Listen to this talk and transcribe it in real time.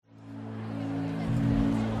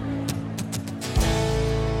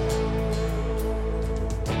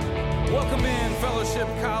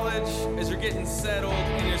College, as you're getting settled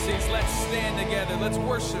in your seats, let's stand together. Let's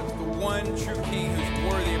worship the one true King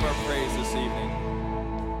who's worthy of our praise this evening.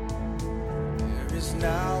 There is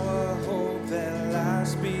now a hope that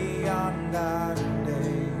lies beyond our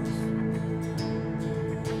days.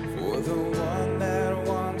 For the one that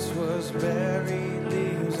once was buried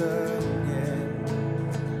lives again.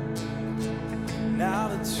 Now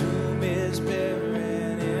the tomb is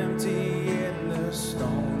barren, empty, and the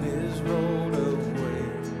stone is rolled away.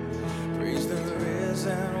 Praise the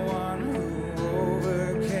risen one who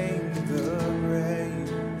overcame the grave.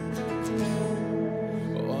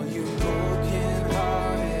 All you broken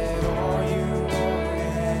hearted, all you worn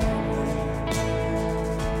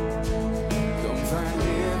come find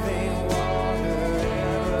living water,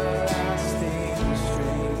 everlasting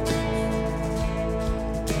streams.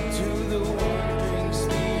 To the wandering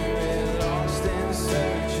spirit, lost and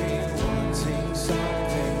searching, wanting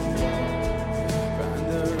something more, find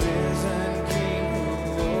the risen King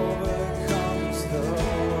who overcomes the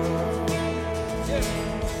world.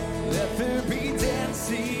 Let there be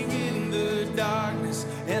dancing in the darkness,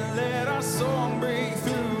 and let our song break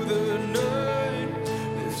through the night.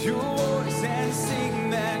 Lift your voice and sing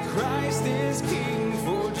that Christ is King,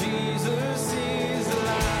 for Jesus is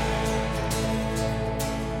alive.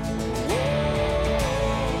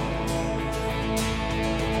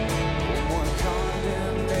 No more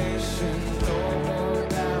condemnation, no more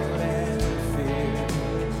doubt and fear.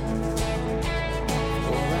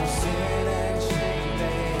 For our sin and shame,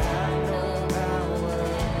 they have no power.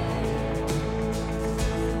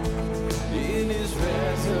 In His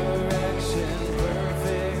resurrection,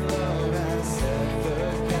 perfect love has set the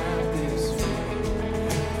captives free.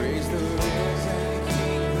 Praise the risen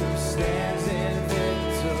King who stands in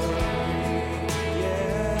victory.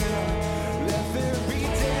 Yeah, let there be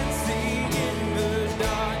dancing in the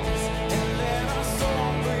darkness, and let our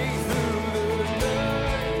song break through the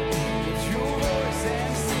night. Lift your voice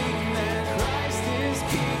and sing that Christ is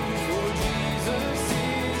King, for Jesus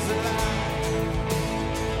is alive.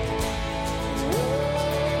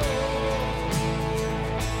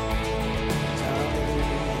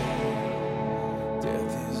 Hallelujah.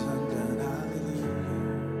 Death is undone, hallelujah.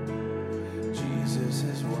 Jesus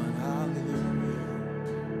has won, hallelujah.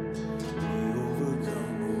 We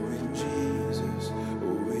overcome, oh in Jesus,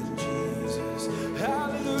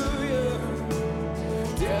 hallelujah.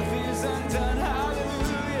 Death is undone,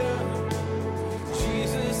 hallelujah.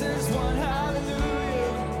 Jesus has won,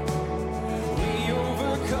 hallelujah. We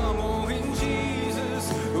overcome, oh in Jesus,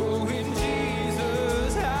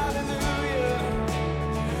 hallelujah.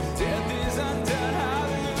 Death is undone,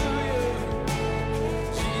 hallelujah.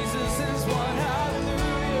 Jesus has won,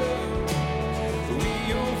 hallelujah. We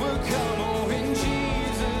overcome, oh in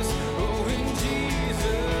Jesus,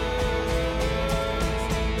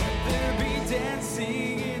 Let there be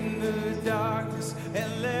dancing in the darkness,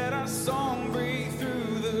 and let our song break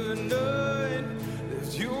through the night.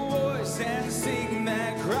 Lift your voice and sing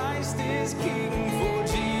that Christ is King, for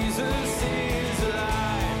Jesus is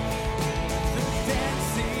alive.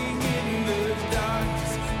 Dancing in the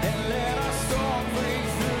darkness, and let our song break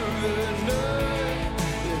through the night.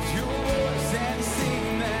 Lift your voice and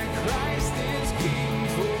sing that Christ is King,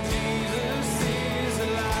 for Jesus is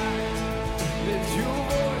alive. Lift your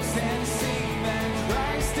voice and sing that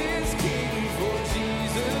Christ is King, for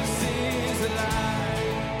Jesus is alive.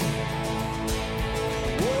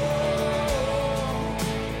 Whoa,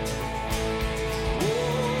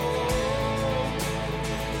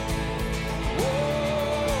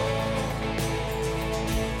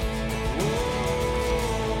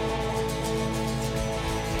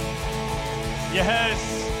 Yes.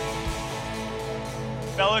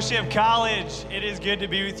 Fellowship College, it is good to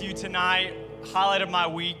be with you tonight. Highlight of my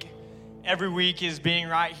week, every week, is being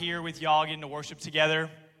right here with y'all, getting to worship together.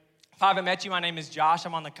 If I haven't met you, my name is Josh.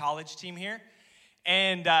 I'm on the college team here.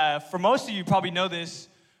 And for most of you, probably know this,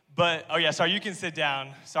 but, oh yeah, sorry, you can sit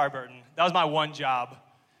down. Sorry, Burton. That was my one job,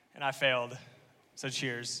 and I failed. So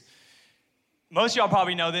cheers. Most of y'all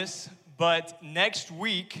probably know this, but next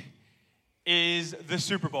week is the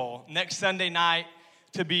Super Bowl. Next Sunday night,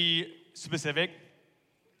 to be specific.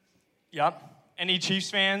 Yep. Any Chiefs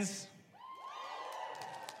fans?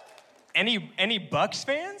 Any Bucks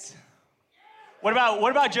fans? What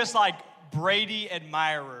about just like Brady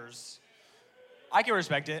admirers? I can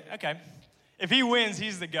respect it. Okay. If he wins,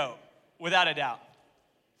 he's the GOAT, without a doubt.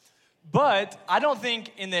 But I don't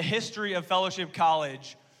think in the history of Fellowship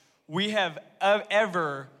College we have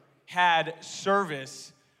ever had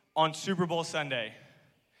service on Super Bowl Sunday.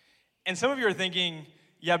 And some of you are thinking,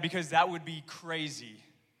 yeah, because that would be crazy.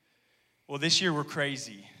 Well, this year we're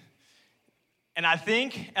crazy. And I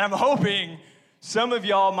think, and I'm hoping, some of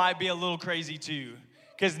y'all might be a little crazy too.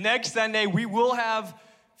 Because next Sunday, we will have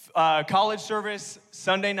college service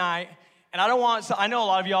Sunday night. And I know a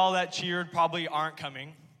lot of y'all that cheered probably aren't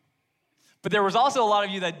coming. But there was also a lot of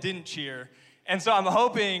you that didn't cheer. And so I'm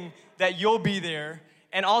hoping that you'll be there.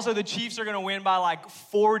 And also the Chiefs are going to win by like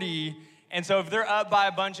 40. And so if they're up by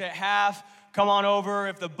a bunch at half, come on over.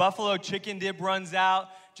 If the buffalo chicken dip runs out,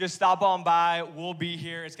 just stop on by. We'll be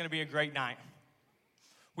here. It's going to be a great night.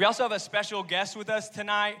 We also have a special guest with us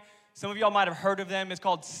tonight. Some of y'all might have heard of them. It's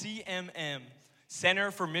called CMM, Center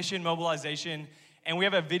for Mission Mobilization. And we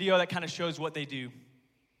have a video that kind of shows what they do.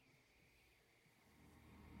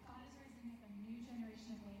 God is raising up a new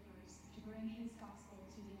generation of laborers to bring his gospel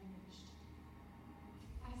to the unreached.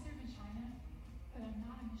 I serve in China, but I'm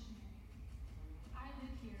not a missionary. I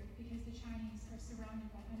live here because the Chinese are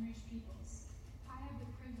surrounded by unreached peoples. I have the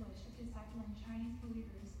privilege of discipling Chinese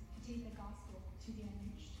believers to take the gospel to the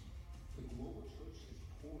unreached. The global church is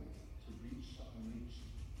pouring to reach the unreached.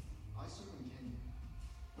 I serve in Kenya,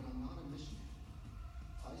 but I'm not a missionary.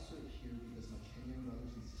 I serve here because my Kenyan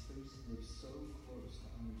brothers and sisters live so close to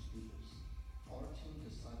unreached peoples. Our team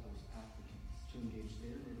disciples Africans to engage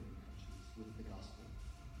their neighboring countries with the gospel.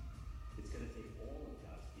 It's going to take all of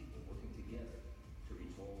God's people working together to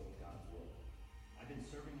reach all of God's world. I've been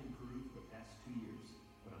serving in Peru for the past 2 years,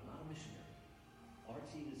 but I'm not a missionary. Our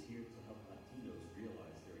team is here to help Latinos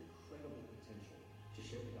realize their incredible potential to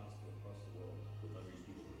share the gospel across the world with unreached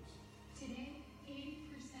people groups. Today,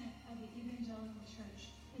 80% of the evangelical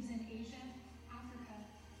church lives in Asia, Africa,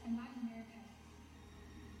 and Latin America.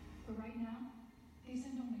 But right now, they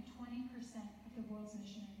send only 20% of the world's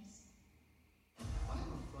missionaries. I am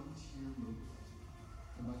a frontier mobilizer,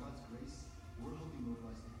 and by God's grace, we're helping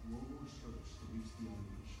mobilize the global church to reach the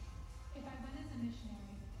unreached. If I went as a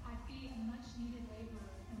missionary, I'd be a much-needed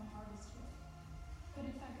laborer in the harvest field. But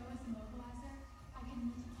if I go as a mobilizer, I can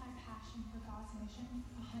multiply passion for God's mission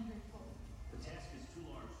 100-fold. The task is too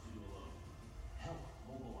large to do alone. Help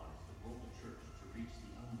mobilize the global church to reach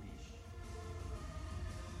the unreached.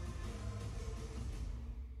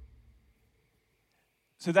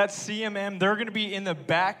 So that's CMM. They're going to be in the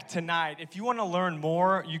back tonight. If you want to learn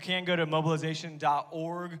more, you can go to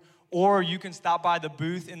mobilization.org, or you can stop by the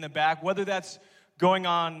booth in the back, whether that's going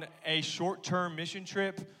on a short-term mission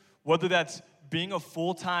trip, whether that's being a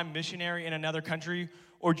full-time missionary in another country,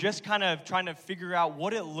 or just kind of trying to figure out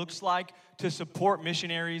what it looks like to support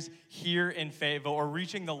missionaries here in Fayetteville or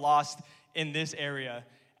reaching the lost in this area.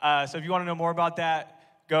 So if you want to know more about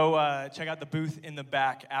that, go check out the booth in the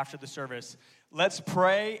back after the service. Let's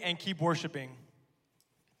pray and keep worshiping.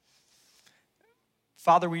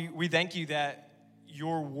 Father, we thank you that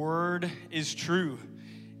your word is true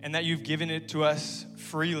and that you've given it to us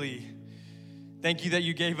freely. Thank you that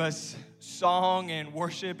you gave us song and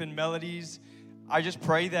worship and melodies. I just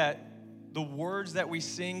pray that the words that we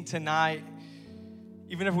sing tonight,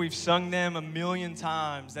 even if we've sung them a million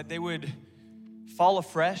times, that they would fall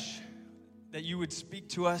afresh, that you would speak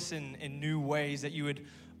to us in new ways, that you would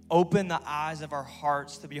open the eyes of our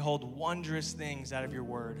hearts to behold wondrous things out of your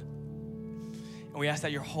word. And we ask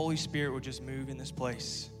that your Holy Spirit would just move in this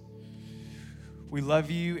place. We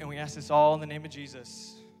love you, and we ask this all in the name of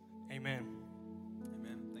Jesus. Amen.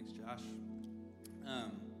 Amen. Thanks, Josh.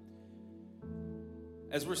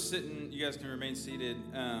 As we're sitting, you guys can remain seated.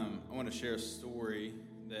 I want to share a story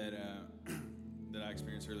that that I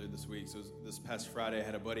experienced earlier this week. So this past Friday, I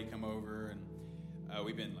had a buddy come over, and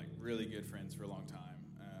we've been like really good friends for a long time.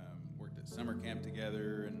 Worked at summer camp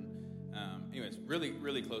together, and anyways, really,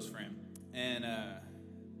 really close friend. And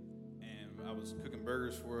I was cooking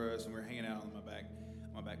burgers for us, and we were hanging out on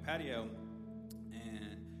my back patio,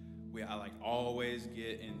 and I like always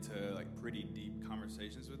get into like pretty deep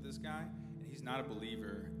conversations with this guy, and he's not a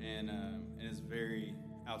believer, and is very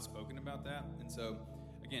outspoken about that. And so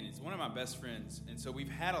again, he's one of my best friends, and so we've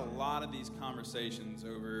had a lot of these conversations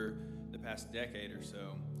over the past decade or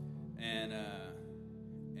so, and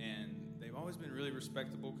they've always been really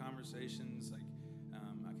respectable conversations. Like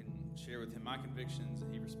I can share with him my convictions,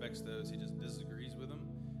 and he respects those. He just disagrees with them,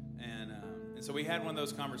 and so we had one of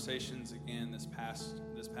those conversations again this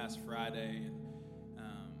past Friday,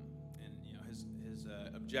 and you know his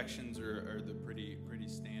objections are the pretty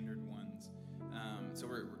standard ones. So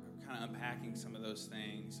we're kind of unpacking some of those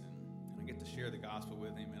things, and I get to share the gospel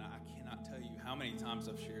with him, and I cannot tell you how many times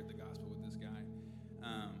I've shared the gospel with this guy.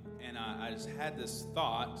 And I just had this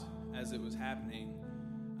thought as it was happening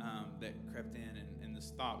that crept in, and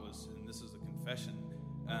this thought was, and this is a confession,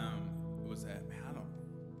 was that, man, I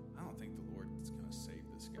don't think the Lord is going to save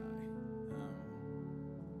this guy.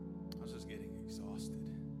 I was just getting exhausted.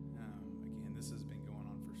 Again, this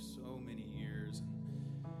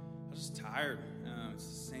tired. It's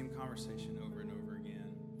the same conversation over and over again.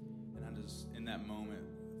 And I just, in that moment,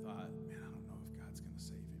 thought, man, I don't know if God's going to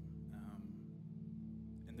save him.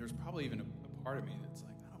 And there's probably even a part of me that's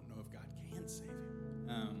like, I don't know if God can save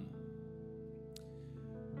him.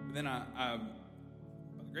 But then I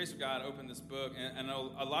by the grace of God, opened this book, and I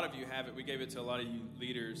know a lot of you have it. We gave it to a lot of you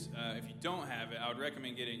leaders. If you don't have it, I would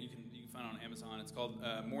recommend getting it. You can find it on Amazon. It's called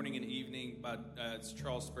Morning and Evening by it's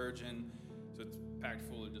Charles Spurgeon. So it's packed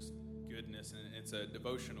full of just goodness, and it's a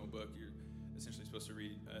devotional book. You're essentially supposed to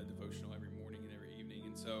read a devotional every morning and every evening.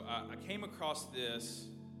 And so I came across this,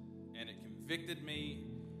 and it convicted me,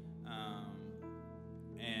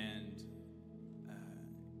 and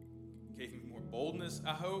gave me more boldness,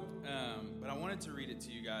 I hope. But I wanted to read it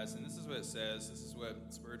to you guys, and this is what it says. This is what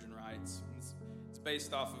Spurgeon writes. It's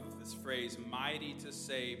based off of this phrase, mighty to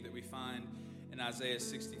save, that we find in Isaiah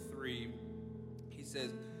 63. He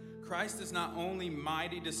says, Christ is not only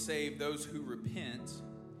mighty to save those who repent,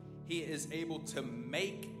 he is able to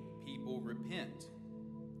make people repent.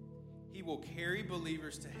 He will carry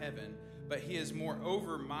believers to heaven, but he is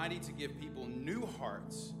moreover mighty to give people new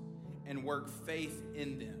hearts and work faith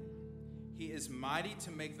in them. He is mighty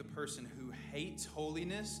to make the person who hates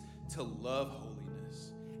holiness to love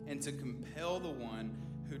holiness, and to compel the one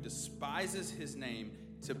who despises his name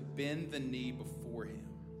to bend the knee before him.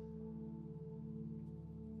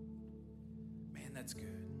 Man, that's good.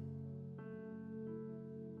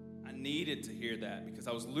 I needed to hear that because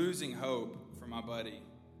I was losing hope for my buddy.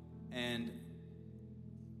 And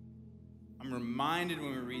I'm reminded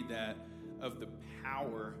when we read that of the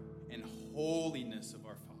power and holiness of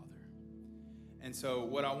our Father. And so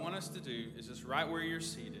what I want us to do is just right where you're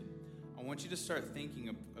seated, I want you to start thinking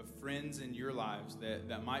of friends in your lives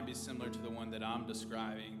that might be similar to the one that I'm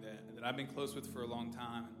describing, that I've been close with for a long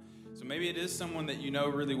time. So maybe it is someone that you know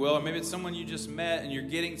really well, or maybe it's someone you just met and you're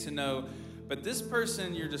getting to know. But this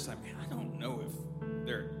person, you're just like, man, I don't know if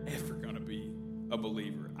they're ever going to be a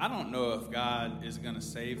believer. I don't know if God is going to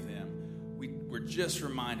save them. We're just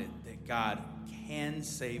reminded that God can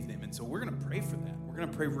save them. And so we're going to pray for that. We're going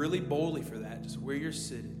to pray really boldly for that, just where you're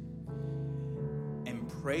sitting. And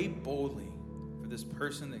pray boldly for this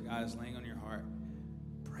person that God is laying on your heart.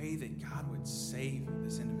 Pray that God would save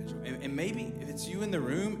this individual. And maybe if it's you in the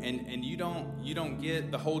room and you don't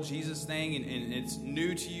get the whole Jesus thing and it's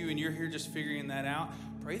new to you and you're here just figuring that out,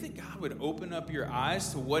 pray that God would open up your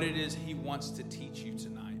eyes to what it is he wants to teach you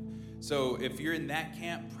tonight. So if you're in that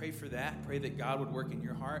camp, pray for that. Pray that God would work in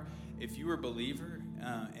your heart. If you are a believer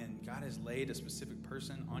and God has laid a specific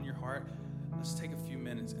person on your heart, let's take a few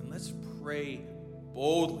minutes and let's pray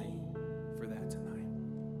boldly for that tonight.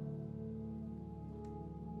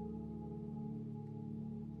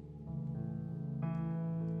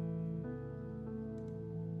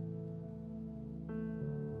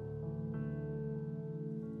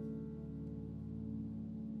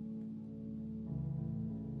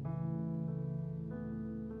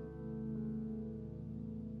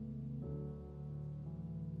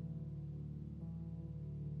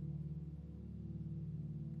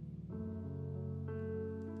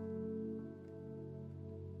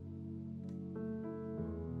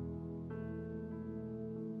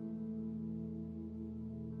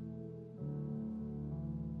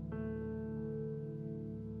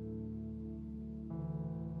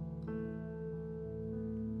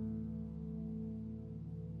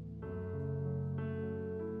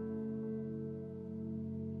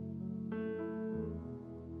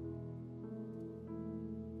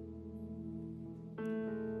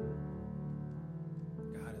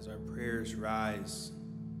 As our prayers rise,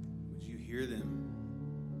 would you hear them?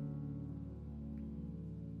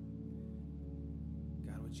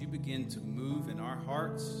 God, would you begin to move in our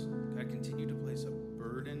hearts? God, continue to place a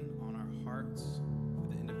burden on our hearts for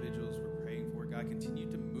the individuals we're praying for. God, continue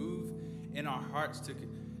to move in our hearts to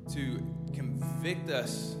convict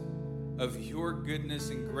us of your goodness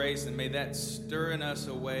and grace, and may that stir in us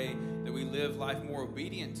a way that we live life more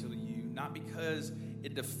obedient to you, not because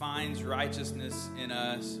it defines righteousness in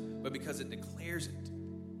us, but because it declares it.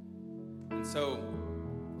 And so,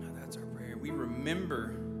 that's our prayer. We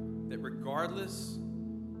remember that regardless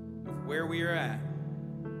of where we are at,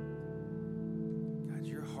 God,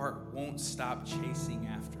 your heart won't stop chasing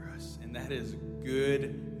after us. And that is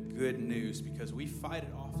good news, because we fight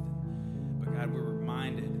it often. But God, we're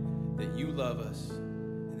reminded that you love us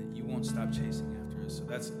and that you won't stop chasing after us. So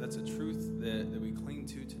that's a truth that we cling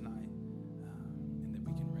to tonight.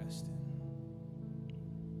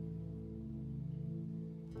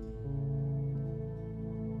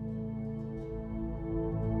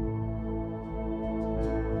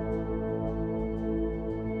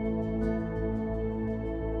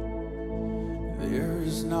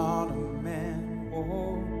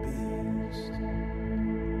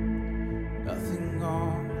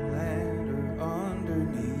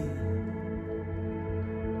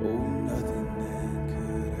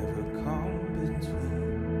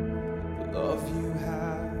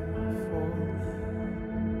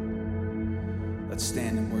 Let's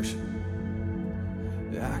stand and worship.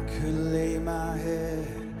 I could lay my head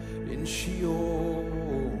in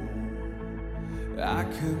Sheol. I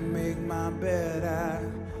could make my bed at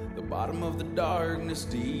the bottom of the darkness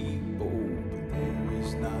deep. Oh, but there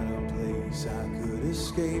is not a place I could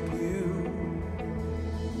escape you.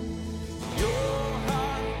 Your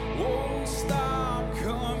heart won't stop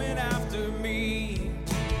coming after me.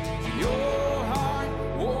 Your heart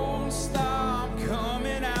won't stop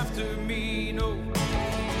coming after me. No,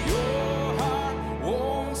 your heart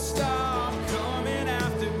won't stop coming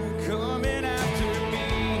after me.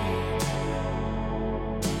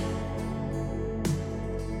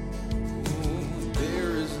 Ooh,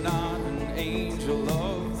 there is not an angel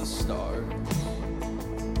of the stars.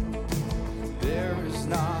 There is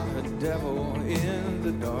not a devil in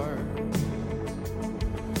the dark.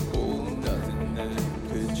 Oh, nothing that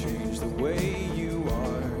could change the way you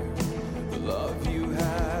are, the love you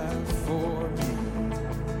have for me.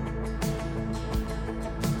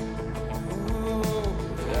 Oh,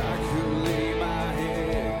 I could lay my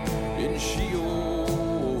head in Sheol.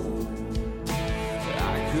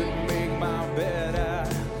 I could make my bed at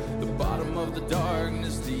the bottom of the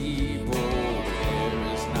darkness deep. Oh,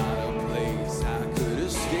 there is not a place I could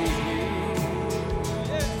escape you.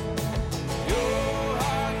 Yeah. Your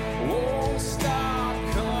heart won't stop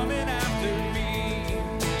coming after me.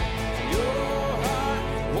 Your heart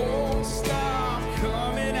won't stop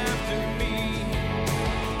coming after me.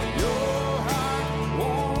 Your heart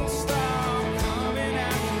won't stop coming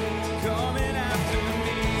after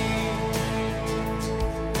me.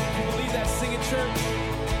 You believe that? Sing it, church.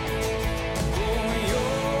 Oh,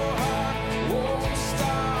 your heart won't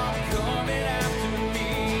stop coming after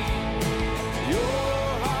me. Your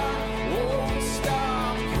heart won't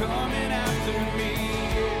stop coming after me.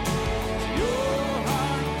 Your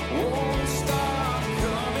heart won't stop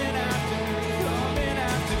coming after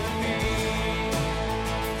me.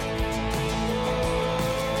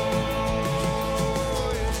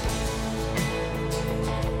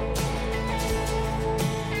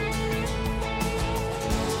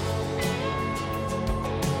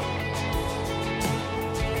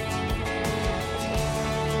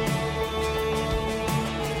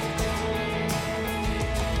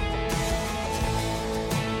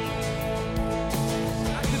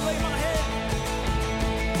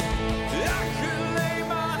 I could lay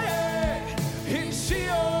my head in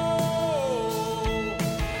Sheol.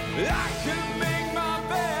 I could make my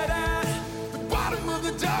bed at the bottom of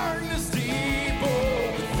the darkness deep.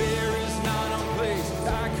 Oh, but there is not a place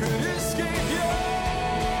I could escape you.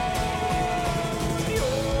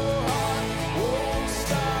 Your heart won't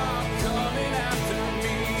stop coming after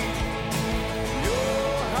me.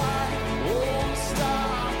 Your heart won't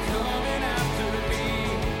stop coming after me.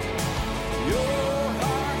 Your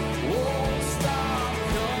heart won't stop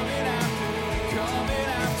coming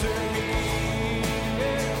after me.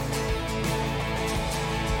 Yeah.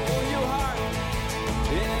 Oh, your heart,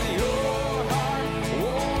 yeah, your heart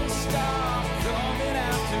won't stop coming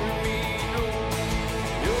after me. No,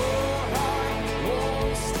 your heart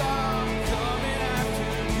won't stop coming after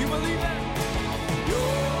me. You believe that?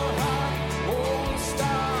 Your heart won't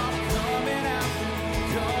stop coming after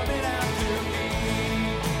me.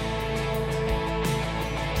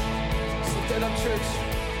 Lift that up, church.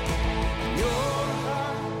 Your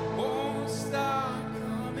heart won't stop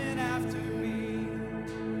coming after me.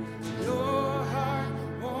 Your heart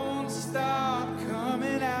won't stop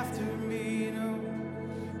coming after me. No,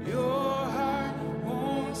 your heart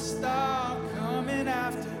won't stop coming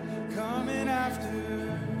after me.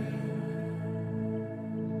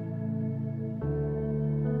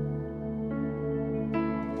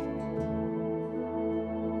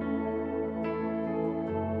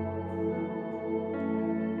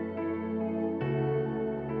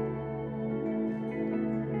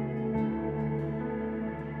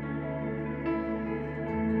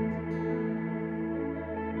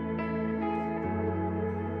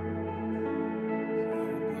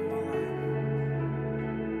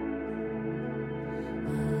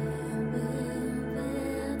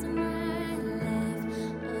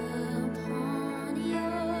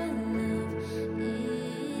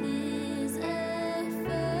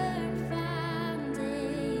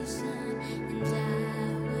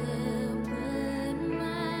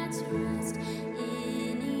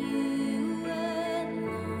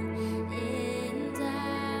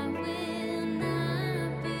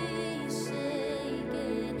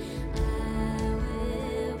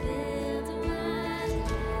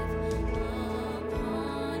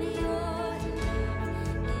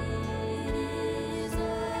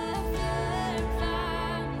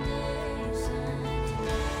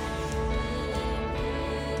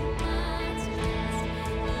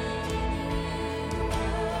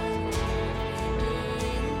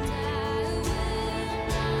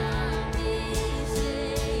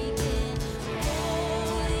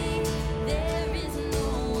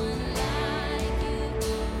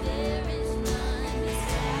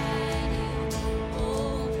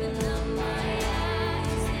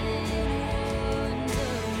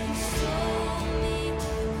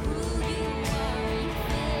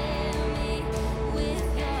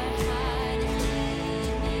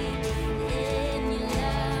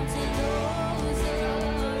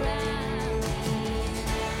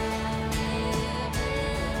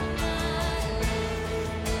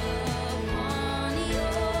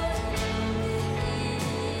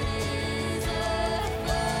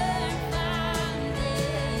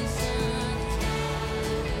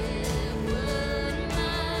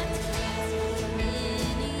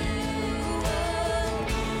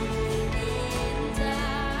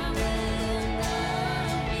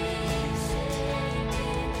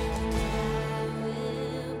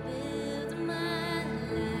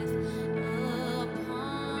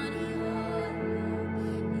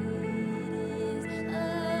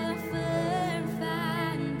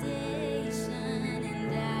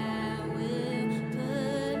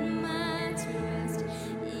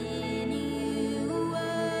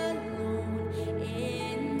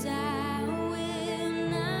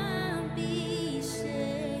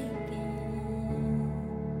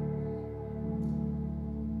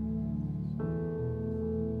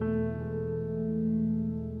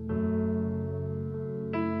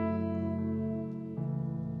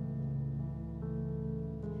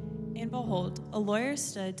 And behold, a lawyer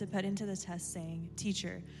stood to put him to the test, saying,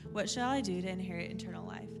 Teacher, what shall I do to inherit eternal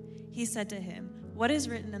life? He said to him, What is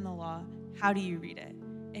written in the law? How do you read it?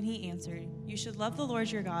 And he answered, You should love the Lord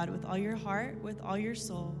your God with all your heart, with all your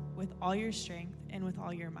soul, with all your strength, and with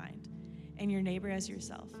all your mind, and your neighbor as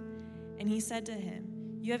yourself. And he said to him,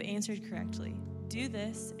 You have answered correctly. Do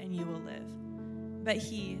this, and you will live. But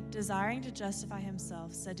he, desiring to justify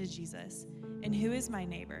himself, said to Jesus, And who is my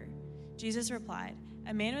neighbor? Jesus replied,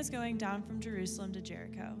 A man was going down from Jerusalem to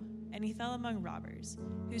Jericho, and he fell among robbers,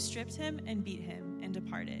 who stripped him and beat him and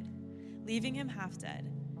departed, leaving him half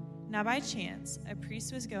dead. Now by chance, a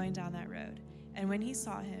priest was going down that road, and when he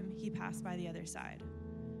saw him, he passed by the other side.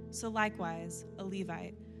 So likewise, a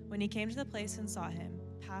Levite, when he came to the place and saw him,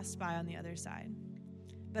 passed by on the other side.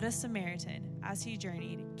 But a Samaritan, as he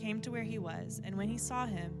journeyed, came to where he was, and when he saw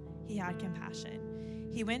him, he had compassion.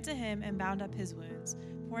 He went to him and bound up his wounds,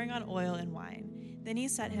 pouring on oil and wine. Then he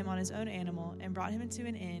set him on his own animal and brought him into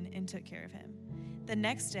an inn and took care of him. The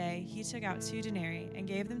next day he took out 2 denarii and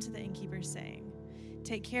gave them to the innkeeper, saying,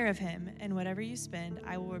 Take care of him, and whatever you spend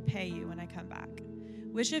I will repay you when I come back.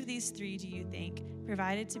 Which of these 3 do you think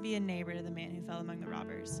provided to be a neighbor to the man who fell among the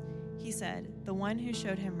robbers? He said, The one who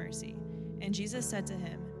showed him mercy. And Jesus said to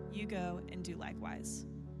him, You go and do likewise.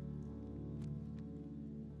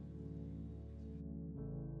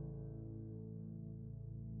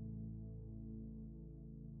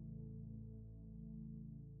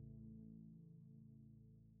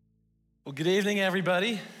 Well, good evening,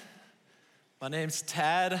 everybody. My name's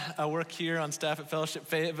Tad. I work here on staff at Fellowship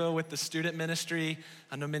Fayetteville with the student ministry.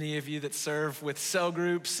 I know many of you that serve with cell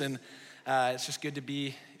groups, and it's just good to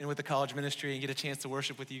be in with the college ministry and get a chance to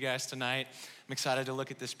worship with you guys tonight. I'm excited to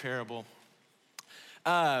look at this parable.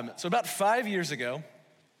 So about 5 years ago,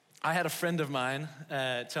 I had a friend of mine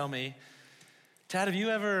tell me, Tad, have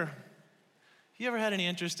you ever had any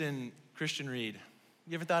interest in Christian Reed?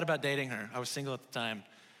 You ever thought about dating her? I was single at the time.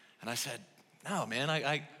 And I said, no, man,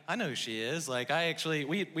 I know who she is. Like,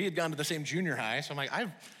 we had gone to the same junior high, so I'm like,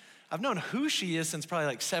 I've known who she is since probably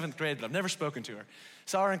like 7th grade, but I've never spoken to her.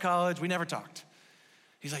 Saw her in college, we never talked.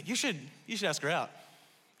 He's like, you should ask her out.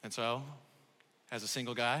 And so, as a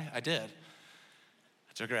single guy, I did.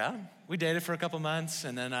 I took her out. We dated for a couple months,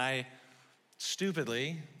 and then I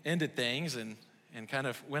stupidly ended things and kind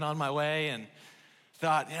of went on my way and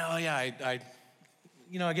thought,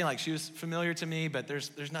 again, like she was familiar to me, but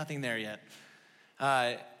there's nothing there yet.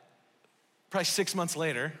 Probably 6 months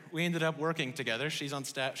later, we ended up working together. She was on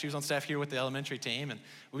staff here with the elementary team, and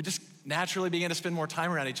we just naturally began to spend more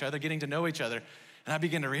time around each other, getting to know each other. And I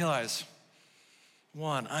began to realize,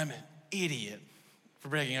 one, I'm an idiot for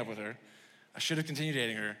breaking up with her. I should have continued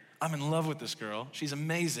dating her. I'm in love with this girl. She's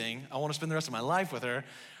amazing. I want to spend the rest of my life with her.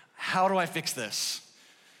 How do I fix this?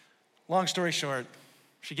 Long story short,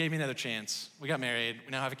 she gave me another chance. We got married.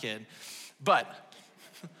 We now have a kid. But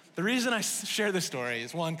the reason I share this story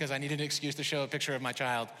is, one, because I needed an excuse to show a picture of my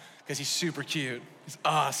child because he's super cute. He's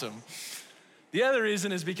awesome. The other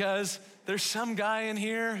reason is because there's some guy in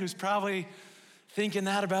here who's probably thinking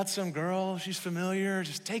that about some girl. She's familiar.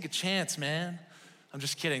 Just take a chance, man. I'm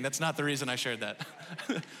just kidding. That's not the reason I shared that.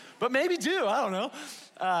 But maybe do. I don't know.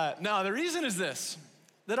 No, the reason is this,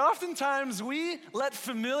 that oftentimes we let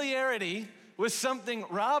familiarity with something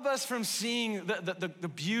rob us from seeing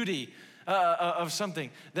the beauty of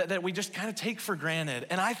something that we just kind of take for granted.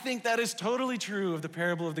 And I think that is totally true of the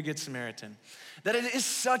parable of the Good Samaritan, that it is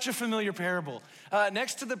such a familiar parable.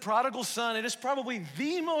 Next to the prodigal son, it is probably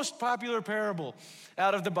the most popular parable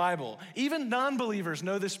out of the Bible. Even non-believers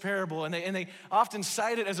know this parable, and they often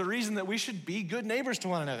cite it as a reason that we should be good neighbors to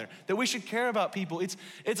one another, that we should care about people. It's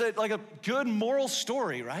like a good moral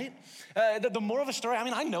story, right? The moral of the story,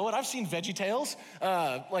 I know it. I've seen VeggieTales.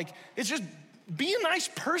 It's just be a nice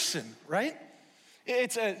person, right?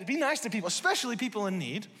 Be nice to people, especially people in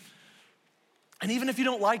need. And even if you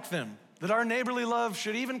don't like them, that our neighborly love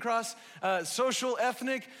should even cross social,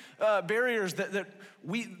 ethnic barriers, that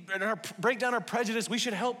we break down our prejudice. We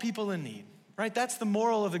should help people in need, right? That's the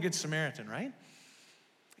moral of the Good Samaritan, right?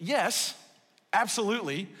 Yes,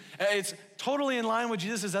 absolutely. It's totally in line with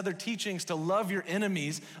Jesus' other teachings to love your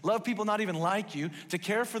enemies, love people not even like you, to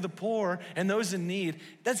care for the poor and those in need.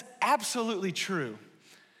 That's absolutely true.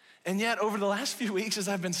 And yet, over the last few weeks, as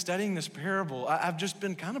I've been studying this parable, I've just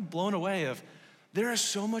been kind of blown away of there is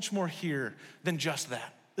so much more here than just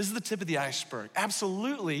that. This is the tip of the iceberg.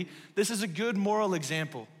 Absolutely, this is a good moral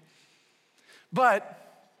example.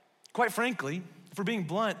 But, quite frankly, if we're being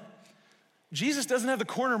blunt, Jesus doesn't have the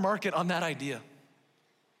corner market on that idea.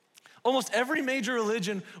 Almost every major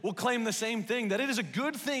religion will claim the same thing, that it is a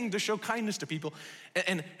good thing to show kindness to people,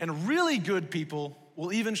 and really good people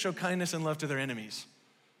will even show kindness and love to their enemies.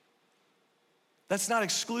 That's not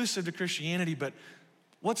exclusive to Christianity, but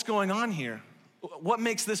what's going on here? What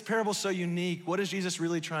makes this parable so unique? What is Jesus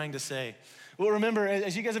really trying to say? Well, remember,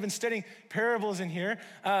 as you guys have been studying parables in here,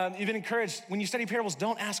 you've been encouraged, when you study parables,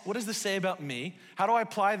 don't ask, what does this say about me? How do I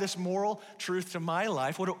apply this moral truth to my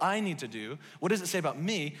life? What do I need to do? What does it say about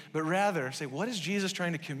me? But rather, say, what is Jesus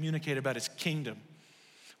trying to communicate about his kingdom?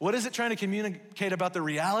 What is it trying to communicate about the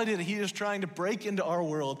reality that he is trying to break into our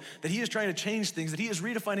world, that he is trying to change things, that he is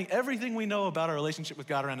redefining everything we know about our relationship with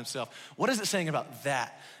God around himself? What is it saying about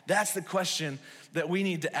that? That's the question that we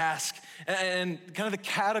need to ask. And kind of the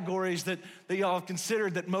categories that y'all have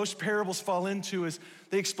considered that most parables fall into is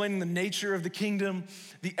they explain the nature of the kingdom,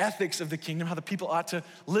 the ethics of the kingdom, how the people ought to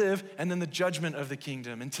live, and then the judgment of the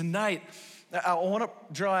kingdom. And tonight, I want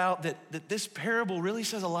to draw out that this parable really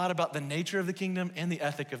says a lot about the nature of the kingdom and the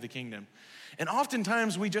ethic of the kingdom. And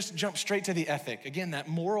oftentimes we just jump straight to the ethic. Again, that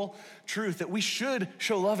moral truth that we should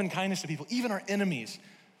show love and kindness to people, even our enemies.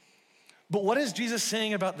 But what is Jesus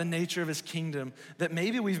saying about the nature of his kingdom that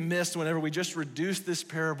maybe we've missed whenever we just reduce this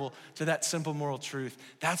parable to that simple moral truth?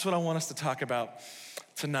 That's what I want us to talk about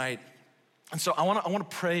tonight. And so I want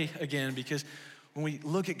to pray again, because when we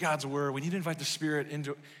look at God's word, we need to invite the Spirit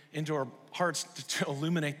into our hearts to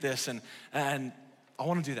illuminate this, and I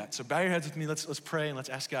want to do that. So bow your heads with me, let's pray, and let's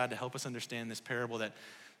ask God to help us understand this parable, that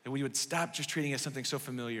we would stop just treating it as something so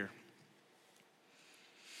familiar.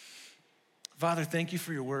 Father, thank you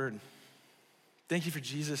for your word. Thank you for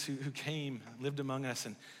Jesus who came, lived among us,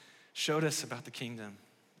 and showed us about the kingdom.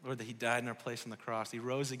 Lord, that he died in our place on the cross. He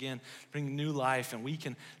rose again, bringing new life, and we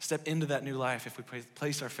can step into that new life if we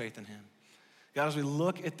place our faith in him. God, as we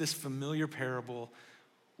look at this familiar parable,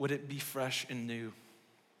 would it be fresh and new?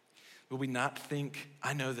 Will we not think,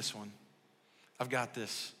 I know this one, I've got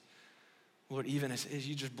this? Lord, even as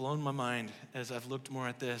you just blown my mind as I've looked more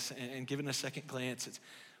at this and given a second glance,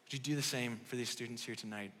 would you do the same for these students here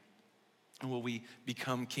tonight? And will we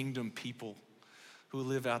become kingdom people who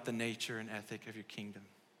live out the nature and ethic of your kingdom?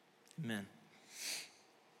 Amen.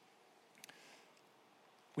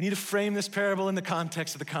 We need to frame this parable in the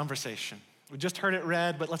context of the conversation. We just heard it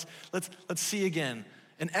read, but let's see again.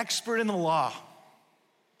 An expert in the law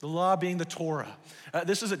being the Torah.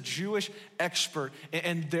 This is a Jewish expert,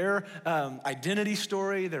 and their identity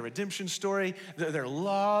story, their redemption story, their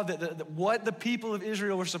law, what the people of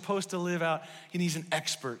Israel were supposed to live out. And he's an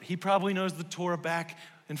expert. He probably knows the Torah back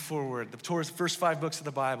and forward. The Torah's the first 5 books of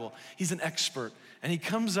the Bible. He's an expert, and he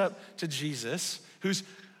comes up to Jesus, who's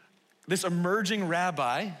this emerging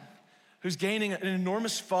rabbi, who's gaining an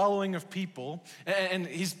enormous following of people, and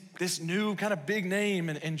he's this new kind of big name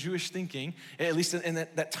in Jewish thinking, at least in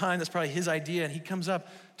that time, that's probably his idea, and he comes up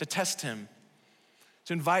to test him,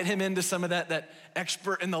 to invite him into some of that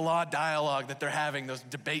expert in the law dialogue that they're having, those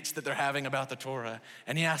debates that they're having about the Torah.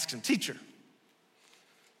 And he asks him, "Teacher,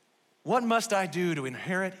 what must I do to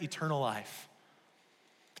inherit eternal life?"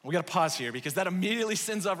 We gotta pause here, because that immediately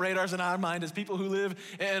sends off radars in our mind as people who live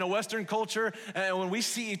in a Western culture. And when we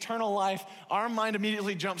see eternal life, our mind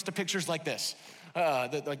immediately jumps to pictures like this.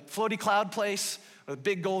 The like floaty cloud place with a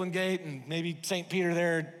big golden gate and maybe St. Peter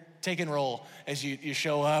there taking roll as you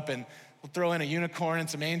show up, and we'll throw in a unicorn and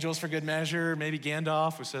some angels for good measure, maybe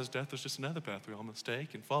Gandalf who says, "Death is just another path we all must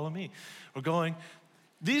take, and follow me." We're going.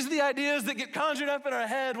 These are the ideas that get conjured up in our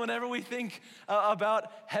head whenever we think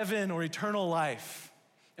about heaven or eternal life.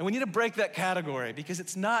 And we need to break that category, because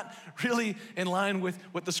it's not really in line with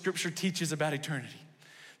what the scripture teaches about eternity.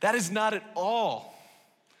 That is not at all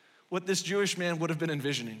what this Jewish man would have been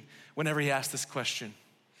envisioning whenever he asked this question.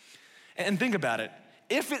 And think about it.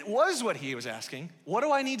 If it was what he was asking, what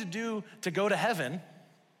do I need to do to go to heaven?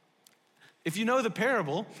 If you know the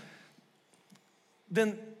parable,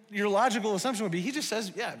 then your logical assumption would be, he just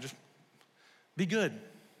says, yeah, just be good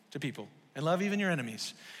to people and love even your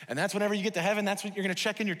enemies. And that's whenever you get to heaven, that's when you're gonna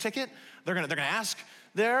check in your ticket. They're gonna ask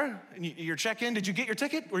there, and your check-in, did you get your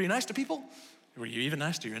ticket? Were you nice to people? Were you even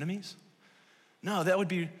nice to your enemies? No, that would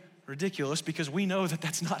be ridiculous, because we know that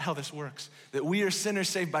that's not how this works. That we are sinners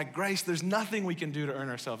saved by grace. There's nothing we can do to earn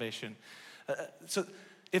our salvation. So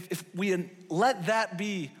if we let that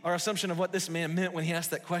be our assumption of what this man meant when he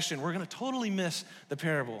asked that question, we're gonna totally miss the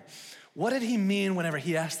parable. What did he mean whenever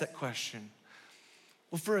he asked that question?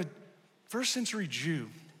 Well, for a first century Jew,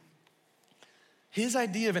 his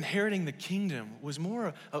idea of inheriting the kingdom was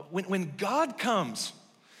more, when God comes,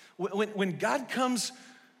 when God comes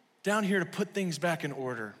down here to put things back in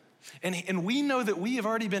order, and we know that we have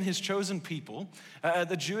already been his chosen people,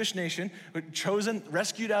 the Jewish nation, chosen,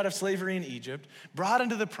 rescued out of slavery in Egypt, brought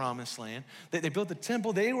into the promised land. They built the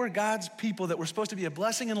temple. They were God's people that were supposed to be a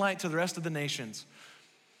blessing and light to the rest of the nations.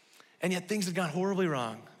 And yet things had gone horribly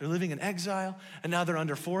wrong. They're living in exile, and now they're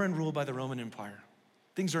under foreign rule by the Roman Empire.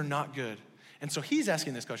 Things are not good. And so he's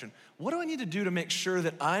asking this question, what do I need to do to make sure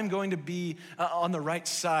that I'm going to be on the right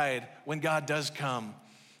side when God does come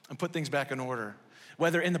and put things back in order?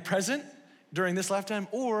 Whether in the present, during this lifetime,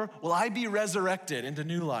 or will I be resurrected into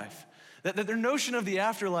new life? That their notion of the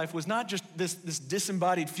afterlife was not just this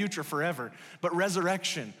disembodied future forever, but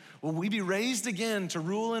resurrection. Will we be raised again to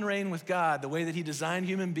rule and reign with God the way that he designed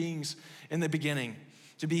human beings in the beginning,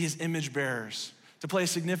 to be his image bearers, to play a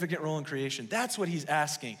significant role in creation? That's what he's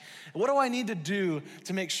asking. What do I need to do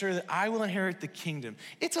to make sure that I will inherit the kingdom?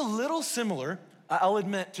 It's a little similar, I'll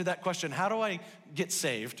admit, to that question, how do I get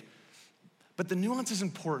saved? But the nuance is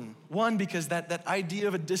important. One, because that idea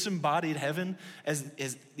of a disembodied heaven as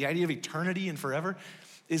the idea of eternity and forever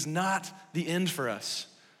is not the end for us,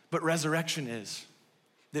 but resurrection is.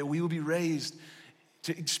 That we will be raised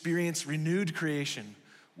to experience renewed creation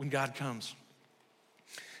when God comes.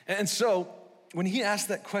 And so, when he asks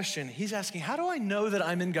that question, he's asking, how do I know that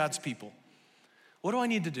I'm in God's people? What do I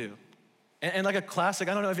need to do? And like a classic,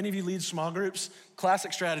 I don't know if any of you lead small groups,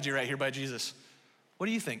 classic strategy right here by Jesus. What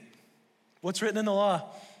do you think? What's written in the law?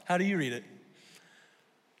 How do you read it?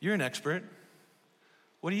 You're an expert.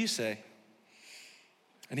 What do you say?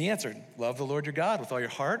 And he answered, love the Lord your God with all your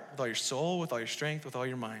heart, with all your soul, with all your strength, with all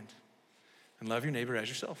your mind. And love your neighbor as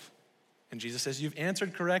yourself. And Jesus says, you've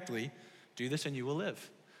answered correctly. Do this and you will live.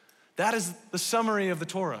 That is the summary of the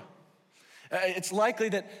Torah. It's likely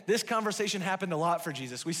that this conversation happened a lot for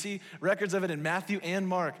Jesus. We see records of it in Matthew and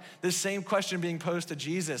Mark, this same question being posed to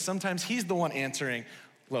Jesus. Sometimes he's the one answering,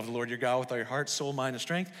 love the Lord your God with all your heart, soul, mind, and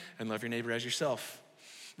strength, and love your neighbor as yourself.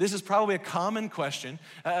 This is probably a common question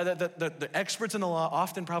that the experts in the law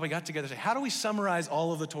often probably got together and say, how do we summarize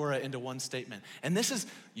all of the Torah into one statement? And this is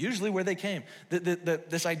usually where they came.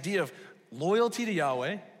 This idea of loyalty to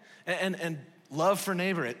Yahweh and love for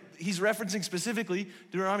neighbor. He's referencing specifically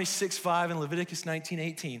Deuteronomy 6:5 and Leviticus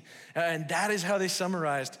 19:18. And that is how they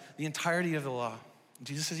summarized the entirety of the law. And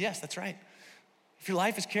Jesus says, yes, that's right. If your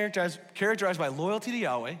life is characterized by loyalty to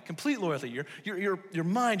Yahweh, complete loyalty, your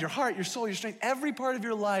mind, your heart, your soul, your strength, every part of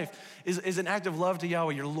your life is an act of love to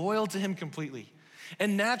Yahweh. You're loyal to him completely.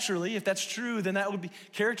 And naturally, if that's true, then that would be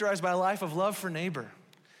characterized by a life of love for neighbor.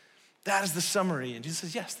 That is the summary. And Jesus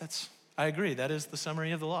says, yes, I agree. That is the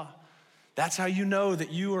summary of the law. That's how you know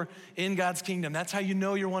that you are in God's kingdom. That's how you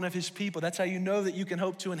know you're one of his people. That's how you know that you can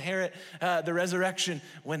hope to inherit the resurrection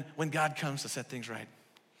when God comes to set things right.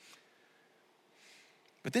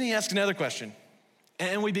 But then he asks another question,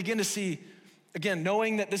 and we begin to see, again,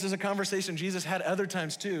 knowing that this is a conversation Jesus had other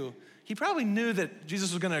times too, he probably knew that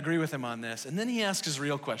Jesus was gonna agree with him on this, and then he asks his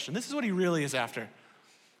real question. This is what he really is after.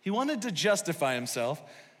 He wanted to justify himself,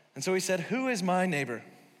 and so he said, who is my neighbor?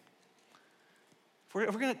 If we're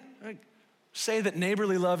gonna say that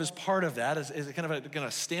neighborly love is part of that, is kind of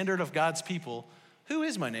a standard of God's people, who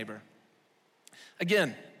is my neighbor?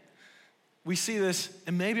 Again, we see this,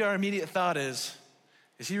 and maybe our immediate thought is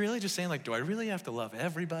he really just saying do I really have to love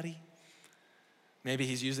everybody? Maybe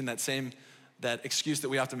he's using that excuse that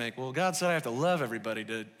we have to make. Well, God said I have to love everybody.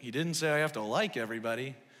 He didn't say I have to like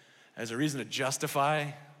everybody as a reason to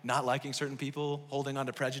justify not liking certain people, holding on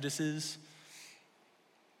to prejudices.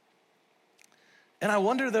 And I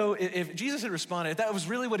wonder though, if Jesus had responded, if that was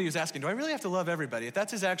really what he was asking, do I really have to love everybody? If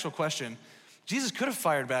that's his actual question, Jesus could have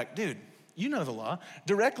fired back, dude, you know the law.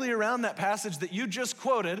 Directly around that passage that you just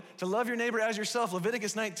quoted, to love your neighbor as yourself,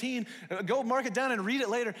 Leviticus 19, go mark it down and read it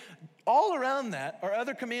later. All around that are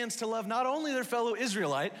other commands to love not only their fellow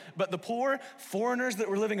Israelite, but the poor, foreigners that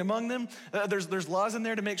were living among them. There's laws in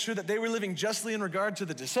there to make sure that they were living justly in regard to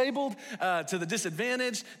the disabled, to the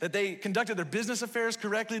disadvantaged, that they conducted their business affairs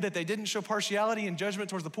correctly, that they didn't show partiality and judgment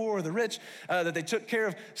towards the poor or the rich, that they took care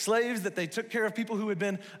of slaves, that they took care of people who had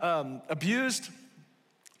been abused.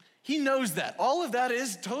 He knows that. All of that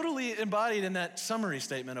is totally embodied in that summary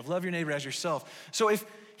statement of love your neighbor as yourself. So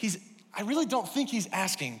I really don't think he's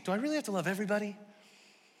asking, do I really have to love everybody?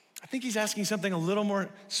 I think he's asking something a little more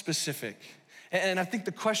specific. And I think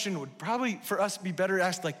the question would probably, for us, be better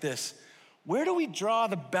asked like this. Where do we draw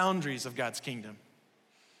the boundaries of God's kingdom?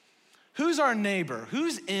 Who's our neighbor?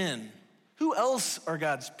 Who's in? Who else are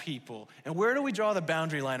God's people? And where do we draw the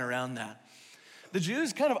boundary line around that? The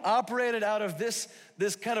Jews kind of operated out of this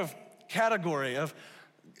kind of category of,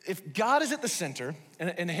 if God is at the center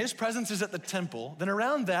and his presence is at the temple, then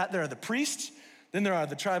around that there are the priests, then there are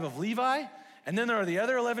the tribe of Levi, and then there are the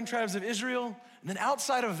other 11 tribes of Israel, and then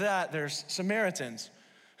outside of that there's Samaritans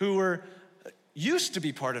who used to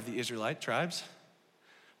be part of the Israelite tribes,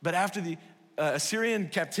 but after the Assyrian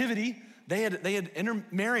captivity, they had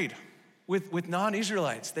intermarried with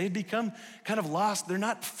non-Israelites. They had become kind of lost. They're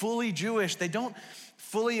not fully Jewish. They don't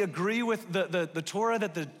fully agree with the Torah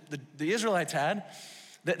that the Israelites had.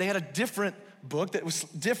 That they had a different book that was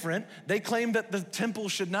different. They claimed that the temple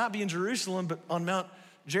should not be in Jerusalem, but on Mount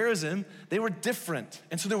Gerizim. They were different.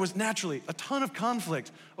 And so there was naturally a ton of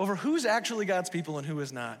conflict over who's actually God's people and who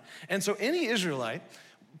is not. And so any Israelite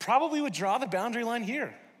probably would draw the boundary line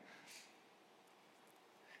here.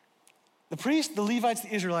 The priests, the Levites,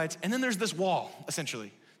 the Israelites, and then there's this wall,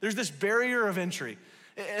 essentially. There's this barrier of entry.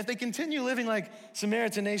 If they continue living like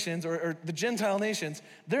Samaritan nations or the Gentile nations,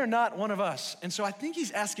 they're not one of us. And so I think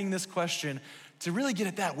he's asking this question to really get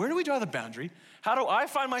at that. Where do we draw the boundary? How do I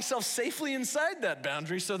find myself safely inside that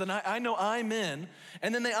boundary so that I know I'm in?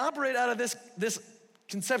 And then they operate out of this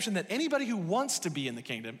conception that anybody who wants to be in the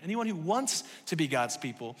kingdom, anyone who wants to be God's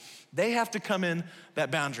people, they have to come in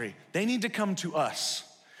that boundary. They need to come to us.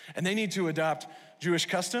 And they need to adopt Jewish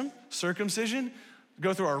custom, circumcision,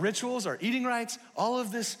 go through our rituals, our eating rites, all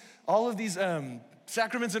of these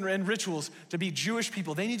sacraments and rituals to be Jewish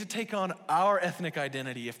people. They need to take on our ethnic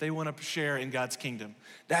identity if they want to share in God's kingdom.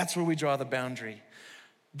 That's where we draw the boundary.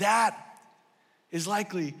 That is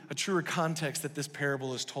likely a truer context that this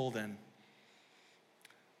parable is told in.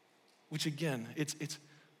 Which again, it's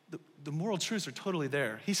the moral truths are totally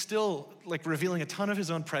there. He's still like revealing a ton of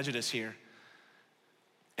his own prejudice here.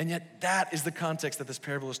 And yet that is the context that this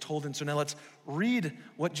parable is told in. So now let's read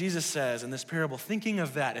what Jesus says in this parable, thinking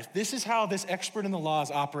of that. If this is how this expert in the law is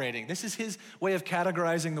operating, this is his way of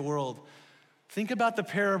categorizing the world, think about the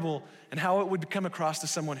parable and how it would come across to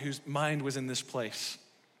someone whose mind was in this place.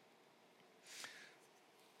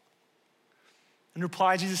 In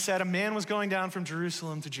reply, Jesus said, a man was going down from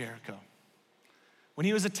Jerusalem to Jericho. When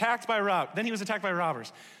he was attacked by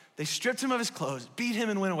robbers. They stripped him of his clothes, beat him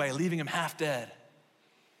and went away, leaving him half dead.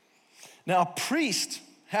 Now, a priest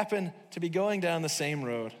happened to be going down the same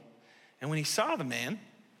road, and when he saw the man,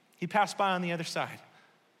 he passed by on the other side.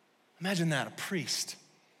 Imagine that, a priest.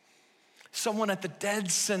 Someone at the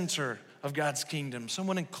dead center of God's kingdom,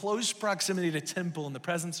 someone in close proximity to temple in the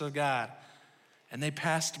presence of God, and they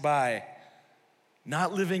passed by,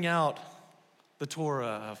 not living out the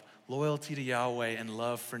Torah of loyalty to Yahweh and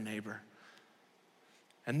love for neighbor.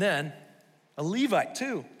 And then, a Levite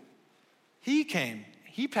too, he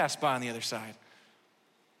passed by on the other side.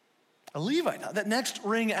 A Levite, that next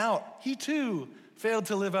ring out, he too failed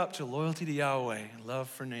to live up to loyalty to Yahweh and love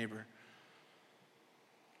for neighbor.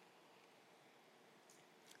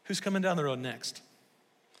 Who's coming down the road next?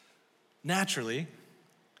 Naturally,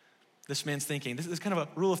 this man's thinking, this is kind of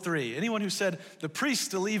a rule of three. Anyone who said the priests,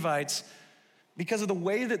 the Levites, because of the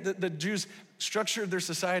way that the Jews structured their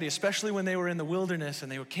society, especially when they were in the wilderness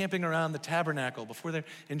and they were camping around the tabernacle before they're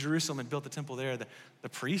in Jerusalem and built the temple there, the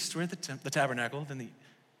priests were at the tabernacle, then the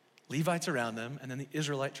Levites around them, and then the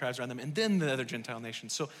Israelite tribes around them, and then the other Gentile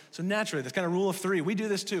nations. So naturally, this kind of rule of three, we do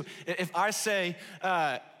this too. If I say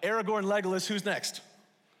Aragorn, Legolas, who's next?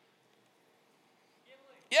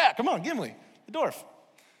 Gimli. Yeah, come on, Gimli, the dwarf.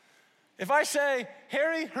 If I say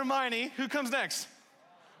Harry, Hermione, who comes next?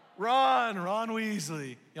 Ron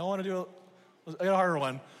Weasley. Y'all want to do I got a harder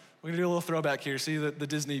one. We're going to do a little throwback here. See the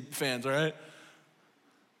Disney fans, all right?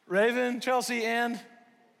 Raven, Chelsea, and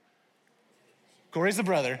Corey's the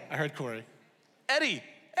brother. I heard Corey. Eddie,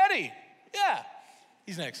 yeah.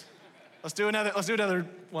 He's next. Let's do another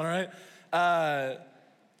one, all right?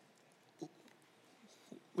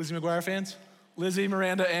 Lizzie McGuire fans? Lizzie,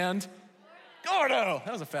 Miranda, and Gordo.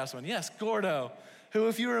 That was a fast one. Yes, Gordo, who,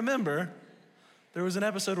 if you remember, there was an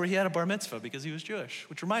episode where he had a bar mitzvah because he was Jewish,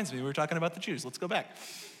 which reminds me, we were talking about the Jews. Let's go back.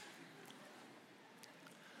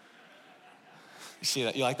 You see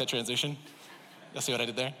that? You like that transition? You'll see what I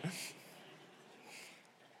did there?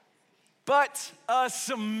 But a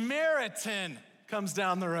Samaritan comes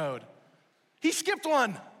down the road. He skipped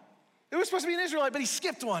one. It was supposed to be an Israelite, but he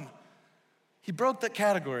skipped one. He broke that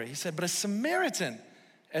category. He said, but a Samaritan,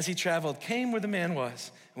 as he traveled, came where the man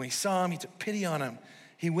was. And when he saw him, he took pity on him.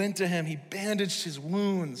 He went to him, he bandaged his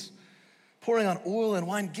wounds, pouring on oil and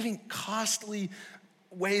wine, giving costly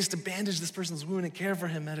ways to bandage this person's wound and care for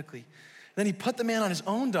him medically. Then he put the man on his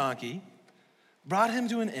own donkey, brought him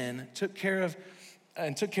to an inn, took care of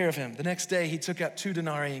him. The next day, he took out 2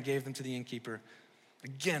 denarii and gave them to the innkeeper.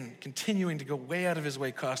 Again, continuing to go way out of his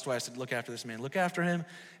way cost-wise to look after this man. Look after him,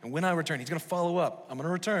 and when I return, he's gonna follow up. I'm gonna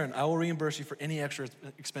return. I will reimburse you for any extra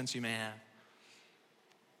expense you may have.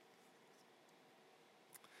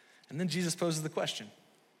 And then Jesus poses the question,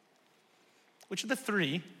 which of the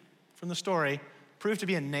 3 from the story proved to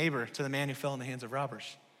be a neighbor to the man who fell in the hands of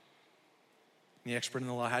robbers? And the expert in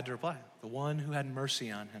the law had to reply, the one who had mercy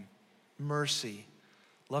on him. Mercy.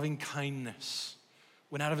 loving kindness,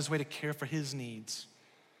 went out of his way to care for his needs.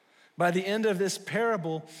 By the end of this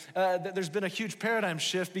parable, there's been a huge paradigm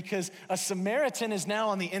shift because a Samaritan is now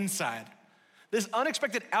on the inside. This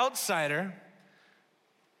unexpected outsider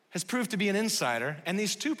has proved to be an insider, and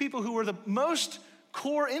these two people who were the most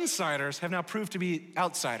core insiders have now proved to be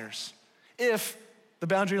outsiders. If the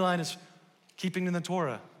boundary line is keeping in the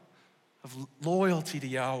Torah of loyalty to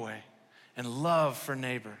Yahweh and love for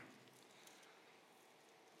neighbor.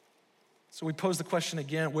 So we pose the question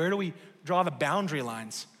again, where do we draw the boundary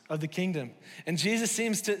lines of the kingdom? And Jesus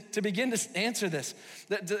seems to begin to answer this.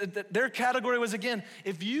 Their category was, again,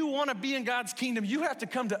 if you want to be in God's kingdom, you have to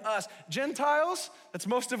come to us. Gentiles, that's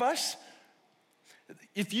most of us.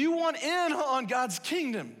 If you want in on God's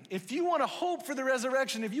kingdom, if you want to hope for the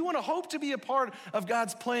resurrection, if you want to hope to be a part of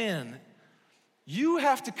God's plan, you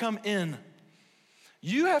have to come in.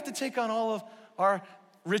 You have to take on all of our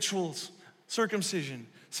rituals, circumcision,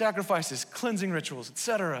 sacrifices, cleansing rituals,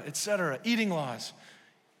 etc., eating laws.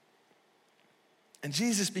 And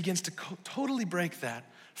Jesus begins to totally break that.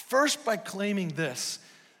 First by claiming this,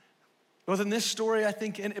 both in this story, I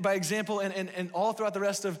think, and by example, and all throughout the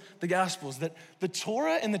rest of the Gospels, that the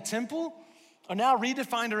Torah and the temple are now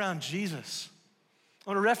redefined around Jesus. I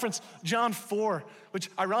want to reference John 4, which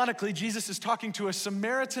ironically, Jesus is talking to a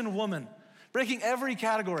Samaritan woman, breaking every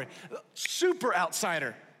category. Super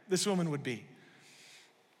outsider, this woman would be.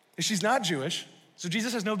 She's not Jewish, so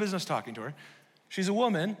Jesus has no business talking to her. She's a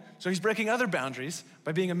woman, so he's breaking other boundaries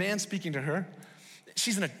by being a man speaking to her.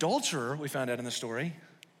 She's an adulterer, we found out in the story.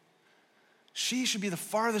 She should be the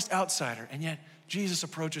farthest outsider, and yet Jesus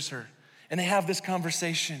approaches her, and they have this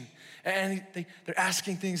conversation, and they're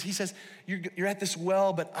asking things. He says, you're at this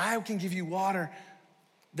well, but I can give you water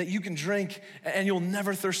that you can drink, and you'll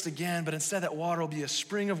never thirst again, but instead that water will be a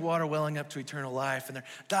spring of water welling up to eternal life. And they're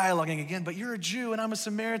dialoguing again, but you're a Jew, and I'm a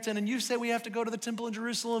Samaritan, and you say we have to go to the temple in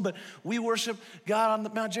Jerusalem, but we worship God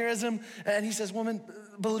on Mount Gerizim. And he says, woman,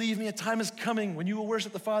 believe me, a time is coming when you will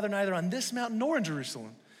worship the Father neither on this mountain nor in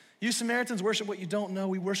Jerusalem. You Samaritans worship what you don't know.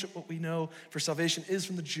 We worship what we know, for salvation is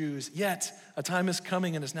from the Jews. Yet a time is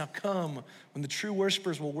coming and has now come when the true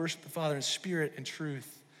worshipers will worship the Father in spirit and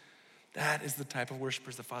truth. That is the type of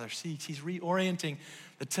worshipers the Father seeks. He's reorienting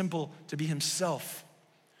the temple to be himself.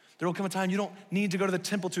 There will come a time you don't need to go to the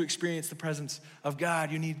temple to experience the presence of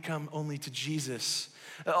God. You need to come only to Jesus.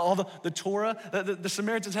 All the Torah, the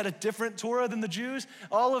Samaritans had a different Torah than the Jews.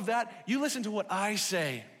 All of that, you listen to what I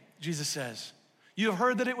say, Jesus says. You have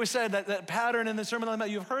heard that it was said, that pattern in the Sermon on the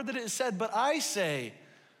Mount, you have heard that it is said, but I say.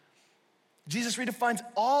 Jesus redefines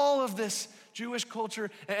all of this Jewish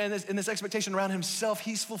culture and this expectation around himself.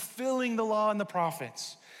 He's fulfilling the law and the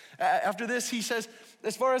prophets. After this, he says,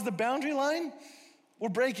 as far as the boundary line, we're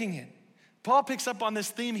breaking it. Paul picks up on this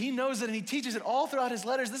theme. He knows it and he teaches it all throughout his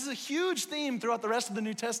letters. This is a huge theme throughout the rest of the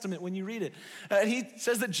New Testament when you read it. And he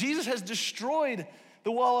says that Jesus has destroyed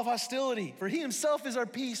the wall of hostility, for he himself is our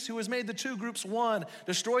peace, who has made the two groups one,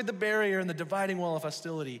 destroyed the barrier and the dividing wall of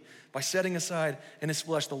hostility by setting aside in his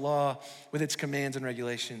flesh the law with its commands and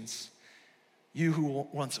regulations. You who were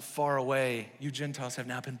once far away, you Gentiles have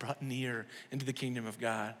now been brought near into the kingdom of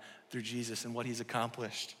God through Jesus and what he's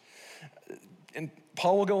accomplished. And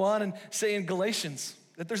Paul will go on and say in Galatians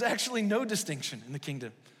that there's actually no distinction in the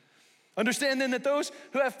kingdom. Understand then that those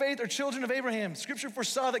who have faith are children of Abraham. Scripture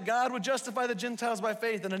foresaw that God would justify the Gentiles by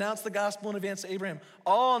faith and announce the gospel in advance to Abraham.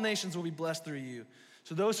 All nations will be blessed through you.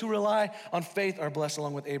 So those who rely on faith are blessed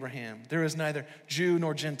along with Abraham. There is neither Jew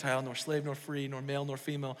nor Gentile, nor slave nor free, nor male nor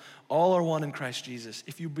female. All are one in Christ Jesus.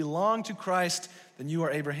 If you belong to Christ, then you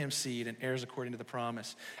are Abraham's seed and heirs according to the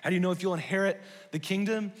promise. How do you know if you'll inherit the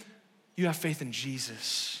kingdom? You have faith in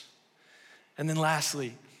Jesus. And then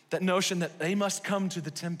lastly, that notion that they must come to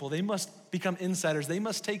the temple, they must become insiders, they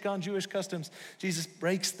must take on Jewish customs. Jesus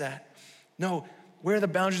breaks that. No, where are the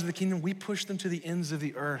boundaries of the kingdom? We push them to the ends of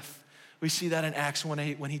the earth. We see that in Acts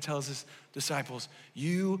 1:8 when he tells his disciples,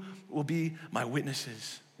 you will be my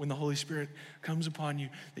witnesses when the Holy Spirit comes upon you,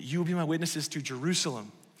 that you will be my witnesses to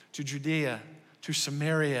Jerusalem, to Judea, to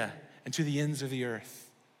Samaria, and to the ends of the earth.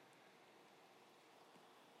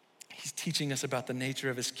 He's teaching us about the nature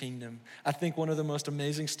of his kingdom. I think one of the most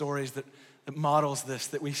amazing stories that models this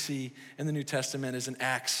that we see in the New Testament is in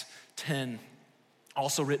Acts 10,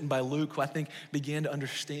 also written by Luke, who I think began to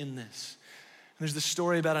understand this. And there's this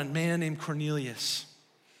story about a man named Cornelius.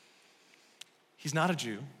 He's not a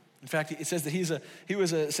Jew. In fact, it says that he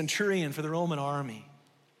was a centurion for the Roman army.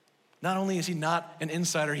 Not only is he not an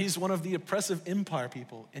insider, he's one of the oppressive empire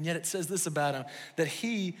people. And yet it says this about him, that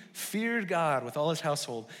he feared God with all his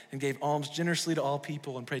household and gave alms generously to all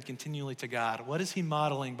people and prayed continually to God. What is he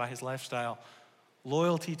modeling by his lifestyle?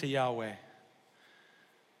 loyalty to Yahweh,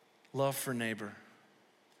 love for neighbor.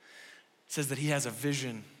 It says that he has a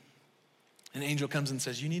vision. An angel comes and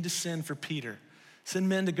says, you need to send for Peter. Send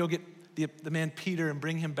men to go get the man Peter and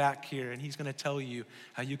bring him back here, and he's gonna tell you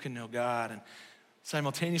how you can know God. And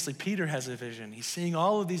simultaneously, Peter has a vision. He's seeing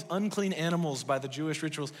all of these unclean animals by the Jewish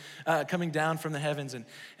rituals coming down from the heavens,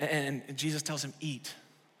 and Jesus tells him, eat.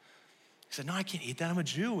 He said, no, I can't eat that. I'm a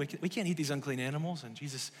Jew. We can't eat these unclean animals. And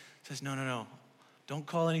Jesus says, no. Don't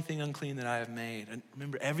call anything unclean that I have made. And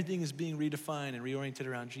remember, everything is being redefined and reoriented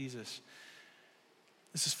around Jesus.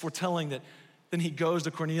 This is foretelling that then he goes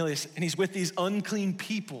to Cornelius, and he's with these unclean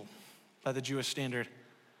people by the Jewish standard.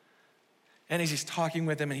 And as he's talking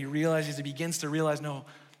with them, and he begins to realize, no,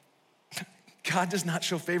 God does not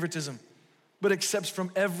show favoritism, but accepts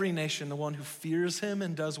from every nation the one who fears him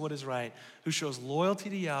and does what is right, who shows loyalty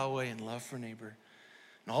to Yahweh and love for neighbor.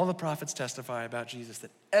 And all the prophets testify about Jesus,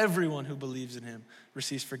 that everyone who believes in him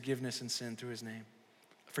receives forgiveness of sin through his name.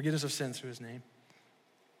 Forgiveness of sins through his name.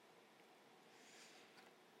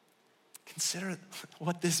 Consider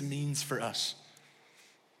what this means for us.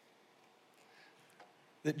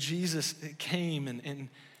 That Jesus came and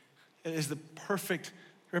is the perfect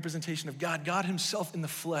representation of God, God himself in the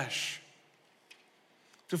flesh,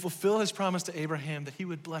 to fulfill his promise to Abraham that he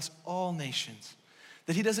would bless all nations,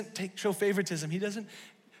 that he doesn't show favoritism, he doesn't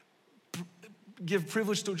give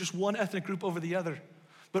privilege to just one ethnic group over the other,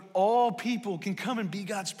 but all people can come and be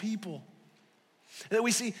God's people. That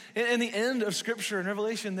we see in the end of Scripture and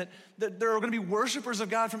Revelation that there are going to be worshipers of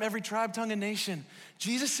God from every tribe, tongue, and nation.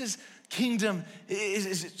 Jesus' kingdom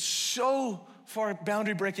is so far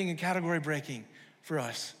boundary breaking and category breaking for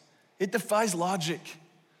us. It defies logic.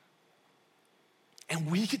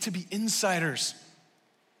 And we get to be insiders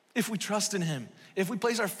if we trust in him. If we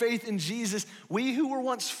place our faith in Jesus, we who were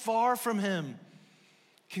once far from him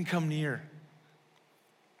can come near.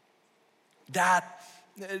 That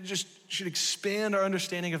just should expand our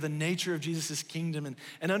understanding of the nature of Jesus' kingdom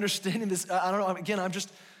and understanding this. I don't know, again, I'm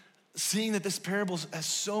just seeing that this parable has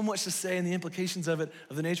so much to say and the implications of it,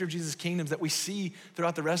 of the nature of Jesus' kingdoms that we see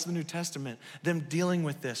throughout the rest of the New Testament, them dealing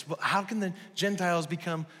with this. Well, how can the Gentiles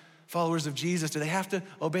become followers of Jesus? Do they have to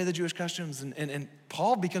obey the Jewish customs? And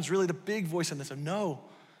Paul becomes really the big voice in this of no.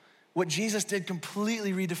 What Jesus did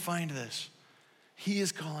completely redefined this. He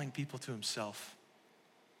is calling people to himself.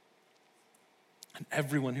 And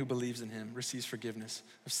everyone who believes in him receives forgiveness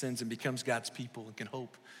of sins and becomes God's people and can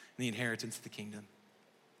hope in the inheritance of the kingdom.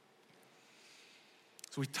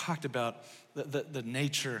 So we talked about the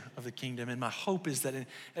nature of the kingdom, and my hope is that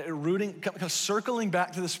kind of circling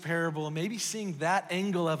back to this parable and maybe seeing that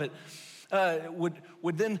angle of it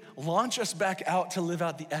would then launch us back out to live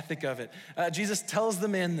out the ethic of it. Jesus tells the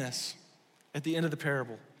man this at the end of the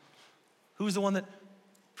parable. Who's the one that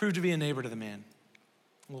proved to be a neighbor to the man?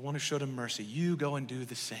 Well, the one who showed him mercy. You go and do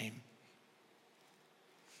the same.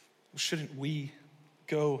 Shouldn't we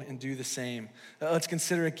go and do the same? Let's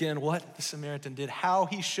consider again what the Samaritan did, how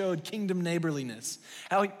he showed kingdom neighborliness,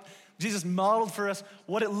 Jesus modeled for us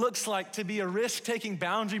what it looks like to be a risk-taking,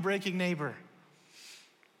 boundary-breaking neighbor.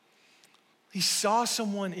 He saw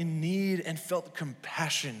someone in need and felt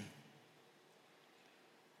compassion.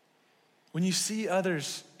 When you see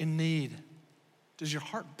others in need, does your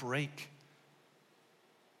heart break?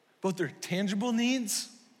 Both their tangible needs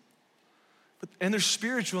and their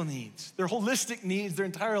spiritual needs, their holistic needs, their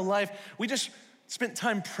entire life. We just spent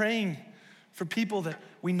time praying for people that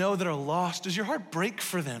we know that are lost. Does your heart break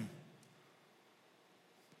for them?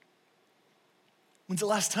 When's the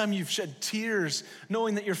last time you've shed tears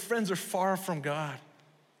knowing that your friends are far from God?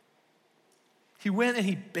 He went and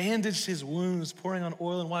he bandaged his wounds, pouring on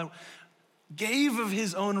oil and wine, gave of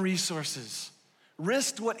his own resources,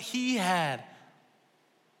 risked what he had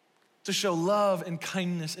to show love and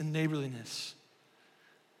kindness and neighborliness,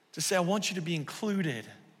 to say, I want you to be included.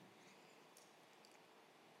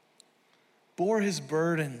 Bore his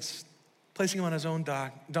burdens, placing him on his own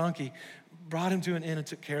donkey, brought him to an inn and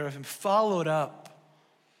took care of him, followed up,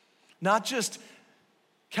 not just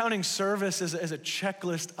counting service as a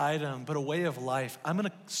checklist item, but a way of life. I'm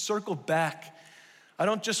gonna circle back. I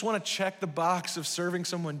don't just wanna check the box of serving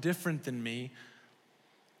someone different than me.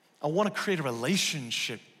 I wanna create a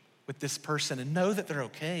relationship with this person and know that they're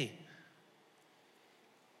okay.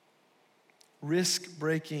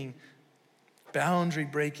 Risk-breaking,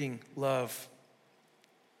 boundary-breaking love.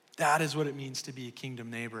 That is what it means to be a kingdom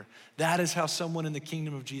neighbor. That is how someone in the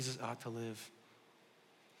kingdom of Jesus ought to live.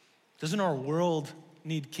 Doesn't our world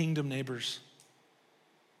need kingdom neighbors?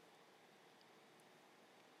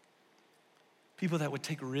 People that would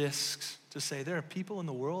take risks to say, there are people in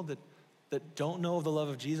the world that that don't know of the love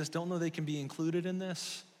of Jesus, don't know they can be included in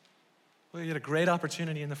this, well, you get a great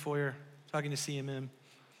opportunity in the foyer talking to CMM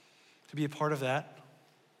to be a part of that.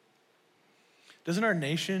 Doesn't our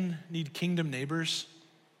nation need kingdom neighbors?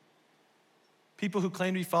 People who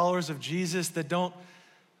claim to be followers of Jesus that don't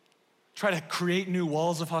try to create new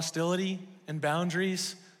walls of hostility and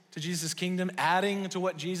boundaries to Jesus' kingdom, adding to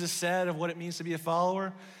what Jesus said of what it means to be a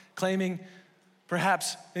follower, claiming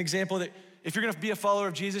perhaps an example that if you're gonna be a follower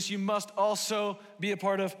of Jesus, you must also be a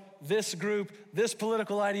part of this group, this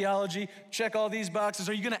political ideology, check all these boxes.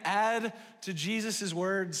 Are you gonna add to Jesus'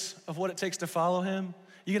 words of what it takes to follow him?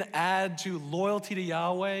 You're gonna add to loyalty to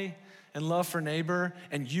Yahweh and love for neighbor,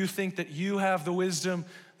 and you think that you have the wisdom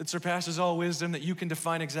that surpasses all wisdom, that you can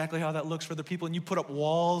define exactly how that looks for the people, and you put up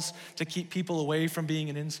walls to keep people away from being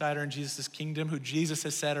an insider in Jesus' kingdom, who Jesus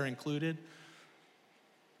has said are included?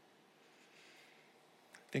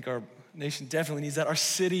 I think our nation definitely needs that. Our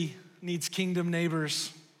city needs kingdom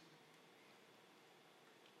neighbors.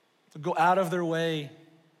 To go out of their way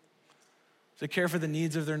to care for the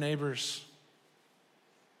needs of their neighbors.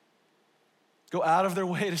 Go out of their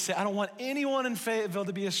way to say, I don't want anyone in Fayetteville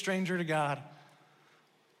to be a stranger to God.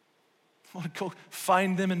 I want to go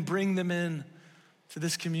find them and bring them in to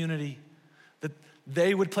this community. That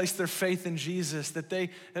they would place their faith in Jesus, that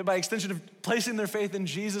by extension of placing their faith in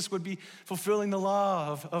Jesus, would be fulfilling the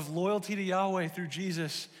law of loyalty to Yahweh through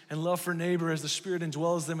Jesus and love for neighbor as the Spirit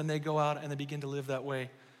indwells them and they go out and they begin to live that way.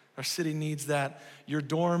 Our city needs that. Your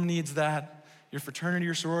dorm needs that. Your fraternity,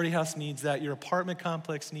 your sorority house needs that. Your apartment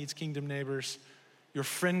complex needs kingdom neighbors. Your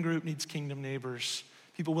friend group needs kingdom neighbors.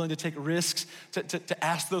 People willing to take risks, to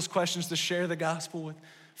ask those questions, to share the gospel with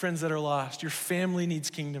friends that are lost. Your family needs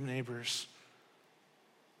kingdom neighbors.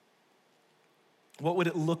 What would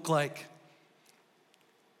it look like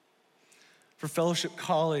for Fellowship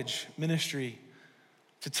College ministry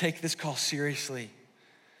to take this call seriously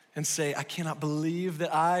and say, I cannot believe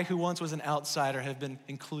that I, who once was an outsider, have been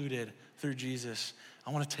included through Jesus.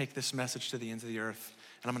 I want to take this message to the ends of the earth,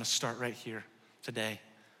 and I'm going to start right here today.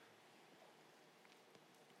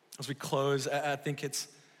 As we close, I think it's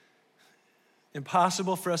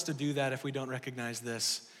impossible for us to do that if we don't recognize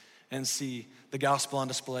this and see the gospel on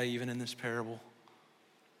display even in this parable.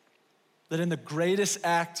 That in the greatest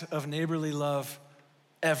act of neighborly love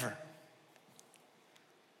ever,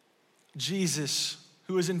 Jesus,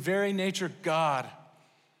 who is in very nature God,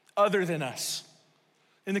 other than us,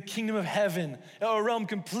 in the kingdom of heaven, a realm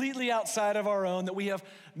completely outside of our own that we have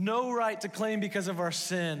no right to claim because of our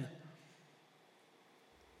sin,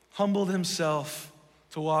 humbled himself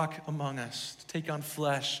to walk among us, to take on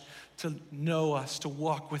flesh, to know us, to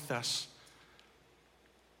walk with us.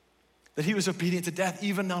 That he was obedient to death,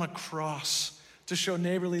 even on a cross, to show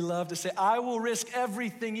neighborly love, to say, I will risk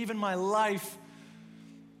everything, even my life,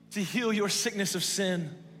 to heal your sickness of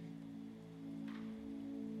sin.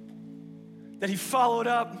 That he followed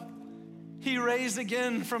up, he raised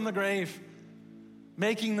again from the grave,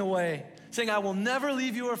 making the way, saying, I will never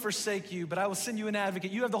leave you or forsake you, but I will send you an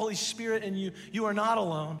advocate. You have the Holy Spirit in you. You are not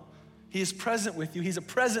alone. He is present with you. He's a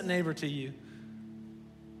present neighbor to you.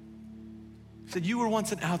 He said, you were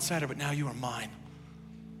once an outsider, but now you are mine.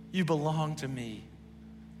 You belong to me.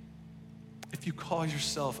 If you call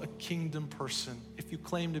yourself a kingdom person, if you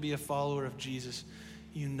claim to be a follower of Jesus,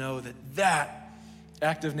 you know that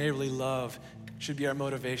act of neighborly love should be our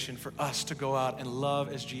motivation for us to go out and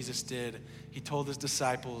love as Jesus did. He told his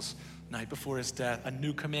disciples night before his death, a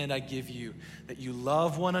new command I give you, that you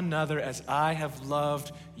love one another as I have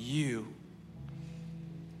loved you.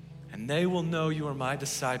 And they will know you are my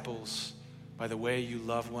disciples by the way you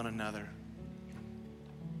love one another.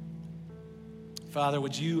 Father,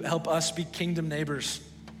 would you help us be kingdom neighbors?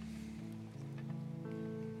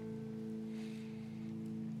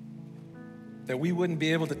 That we wouldn't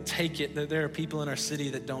be able to take it that there are people in our city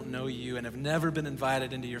that don't know you and have never been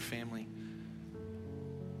invited into your family.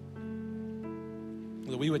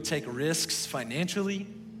 That we would take risks financially,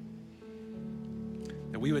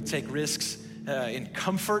 that we would take risks in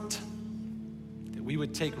comfort, that we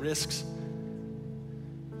would take risks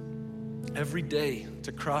every day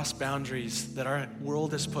to cross boundaries that our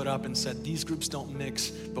world has put up and said, these groups don't mix,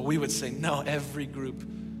 but we would say, no, every group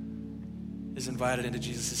is invited into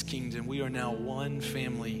Jesus' kingdom. We are now one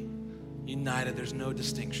family, united. There's no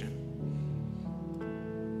distinction.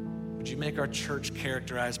 Would you make our church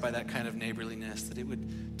characterized by that kind of neighborliness, that it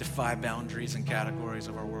would defy boundaries and categories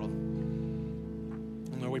of our world?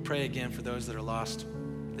 And Lord, we pray again for those that are lost,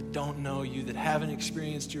 that don't know you, that haven't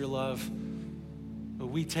experienced your love. But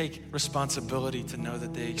we take responsibility to know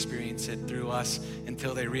that they experience it through us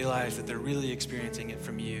until they realize that they're really experiencing it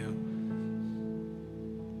from you.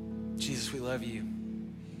 Jesus, we love you.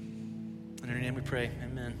 In your name we pray,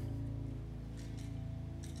 amen.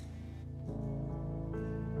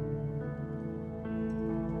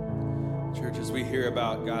 Church, as we hear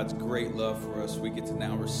about God's great love for us, we get to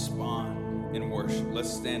now respond in worship.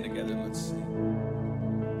 Let's stand together and let's sing.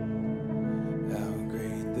 How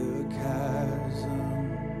great the chasm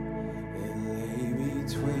that lay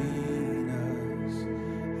between us,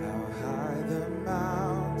 how high the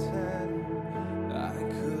mountain I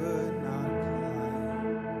could not climb.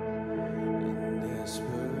 In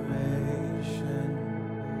desperation,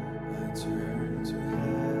 I turned to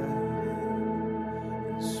heaven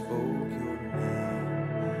and spoke your name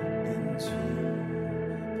into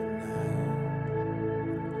the night.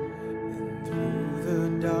 And through the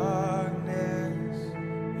darkness,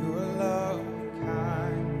 your love and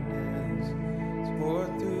kindness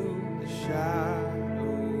poured through the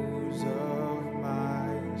shadows of my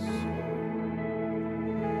soul.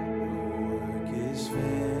 Your work is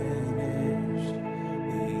finished,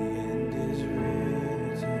 the end is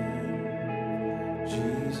written.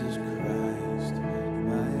 Jesus Christ,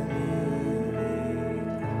 my living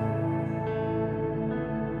hope.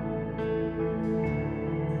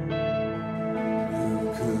 Who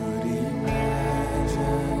could imagine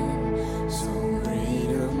so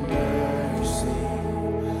great a mercy?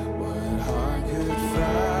 What heart could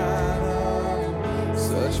fathom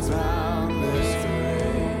such boundless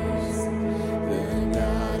grace? The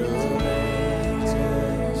God of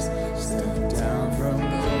ages stepped down from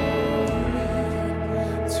glory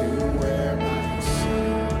to wear my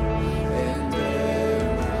sin and bear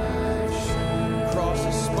my shame. The cross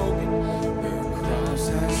has spoken. The cross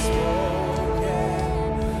has spoken.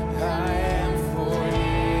 I am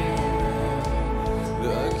forgiven.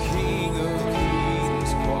 The King of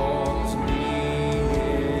Kings calls me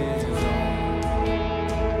his own.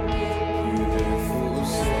 Beautiful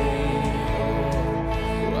Savior,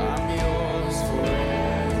 I'm yours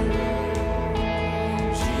forever.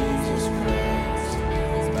 Jesus Christ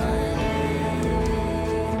is my living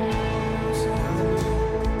hope.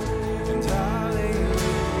 And hallelujah,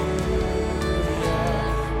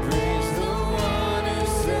 praise the one who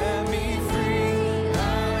set me free.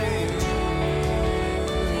 Hallelujah,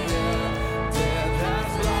 death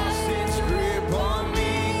has lost its grip on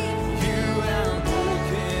me. You have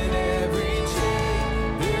broken every chain.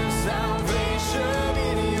 There's salvation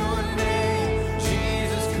in your name.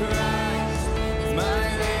 Jesus Christ is my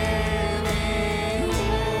living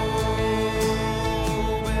hope.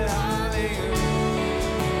 And hallelujah,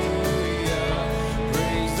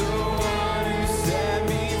 praise the one who set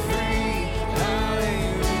me free.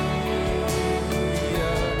 Hallelujah,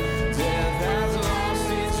 death has lost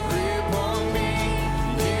its grip on me.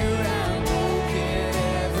 You have broken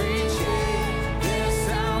every chain. There's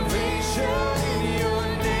salvation in your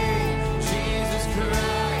name. Jesus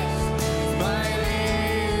Christ is my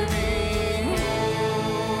living hope.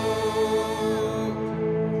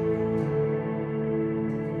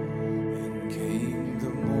 And came the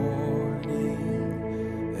morning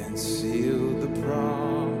and sealed the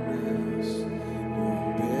promise. Your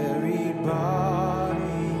buried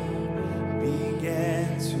body began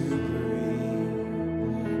to breathe.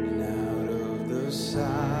 And out of the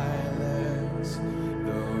silence,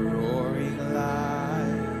 the roaring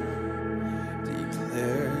lion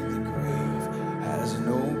declared the grave has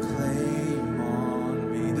no claim on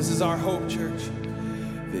me. This is our hope, church.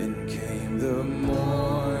 Then came the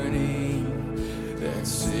morning that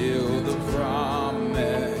sealed the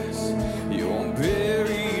promise. Your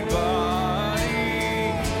buried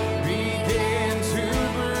body began to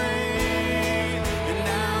breathe. And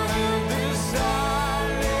out of the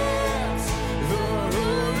silence, the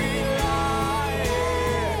roaring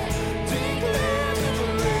lion declared the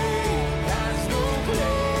grave has no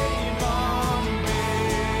claim on me.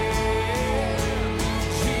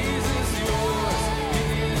 Jesus, yours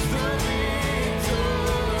is the victory.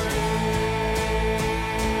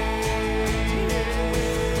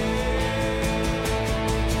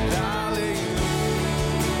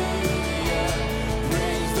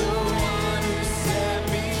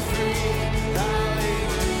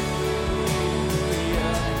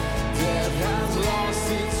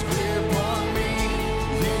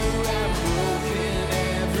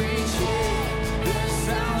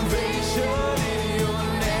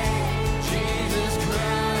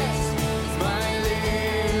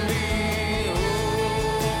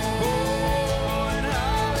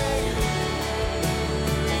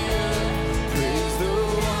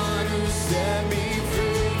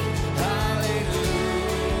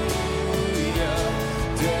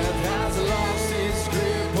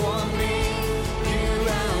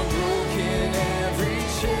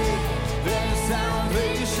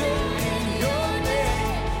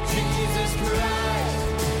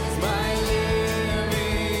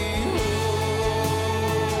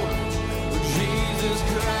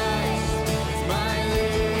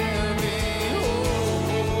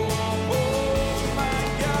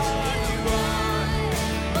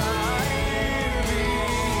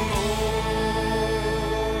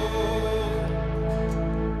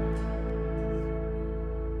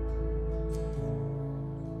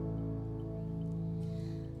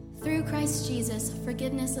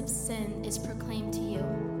 forgiveness of sin is proclaimed to you.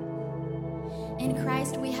 In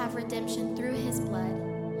Christ we have redemption through his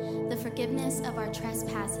blood, the forgiveness of our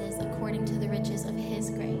trespasses according to the riches of his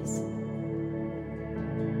grace.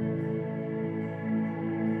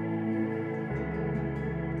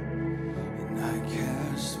 And I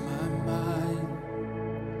cast my mind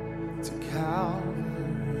to Calvary,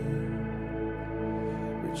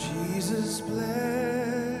 where Jesus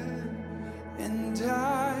bled and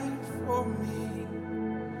died for me.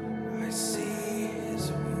 I see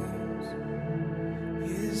his wounds,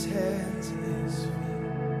 his hands, his feet,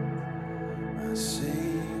 my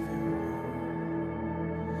Savior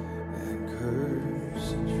on that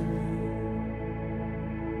cursed tree.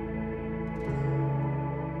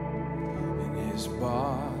 And his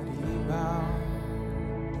body bound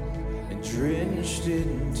and drenched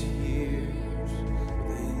in tears,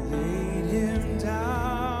 they laid him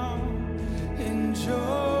down in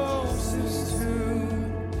Joseph's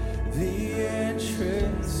tomb, the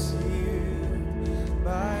entrance sealed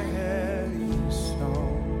by heavy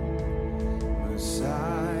stone.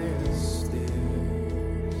 Messiah still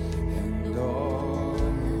and all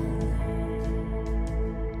alone.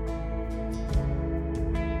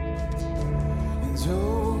 And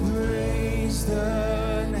oh, praise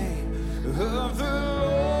the name of the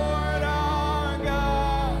Lord our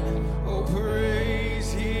God. Oh,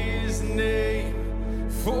 praise his name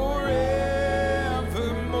forevermore.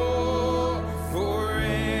 For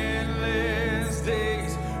endless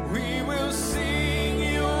days we will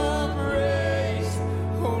sing your praise.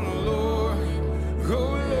 Oh Lord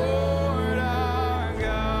our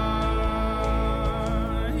God.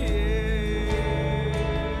 Yeah.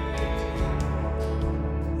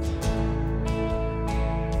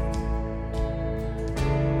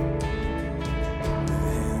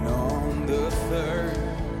 And on the third,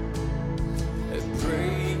 at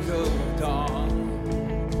break of dawn,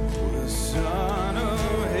 the Son of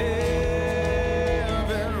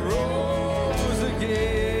Heaven rose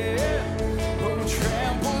again. Oh,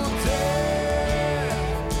 trample death,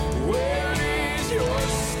 where is your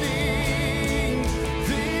sting?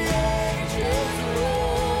 The angels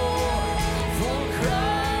roar for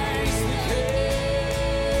Christ the King.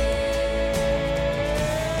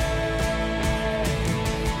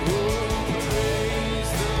 Oh,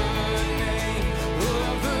 praise the name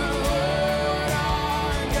of the Lord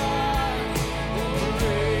our God. Oh,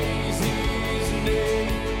 praise his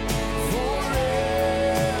name forevermore.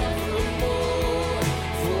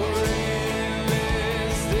 For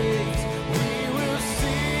endless days we will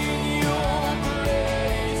sing your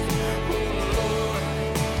praise.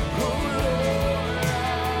 Oh Lord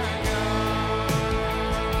our God.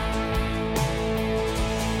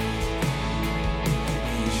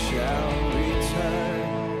 He shall return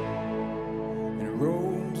in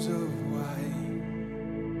robes of white.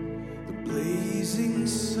 The blazing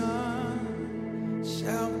sun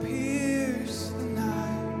shall pierce the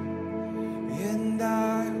night, and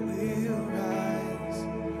I will rise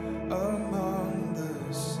among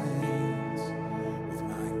the saints with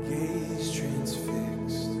my gaze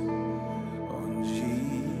transfixed on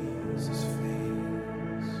Jesus'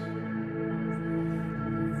 face.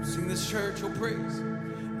 Sing this, church, oh praise.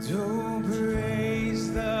 Oh,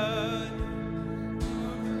 praise the name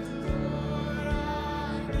of the Lord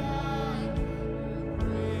our God.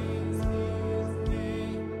 Praise his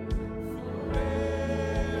name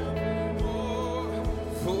forevermore.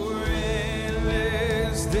 For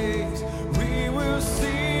endless days we will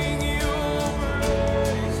sing your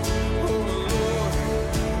praise. Oh Lord,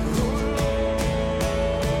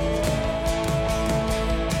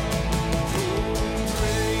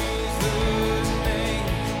 praise the name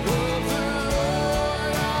of the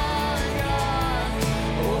Lord our God.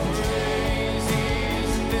 Oh, praise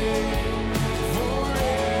his name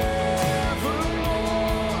forevermore.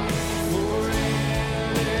 For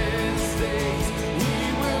endless days we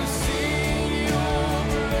will sing your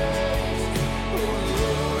praise. Oh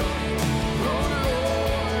Lord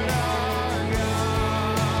our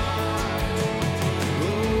God. Oh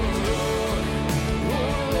Lord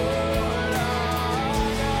our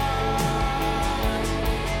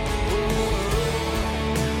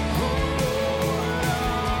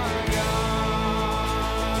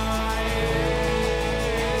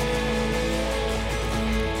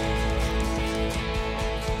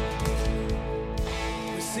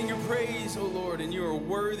We sing your praise, O Lord, and you are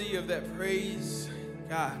worthy of that praise,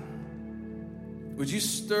 God. Would you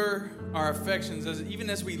stir our affections even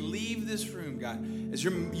as we leave this room, God, as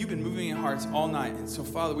you've been moving in hearts all night. And so,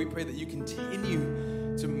 Father, we pray that you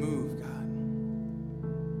continue to move, God.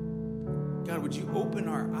 God, would you open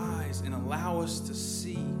our eyes and allow us to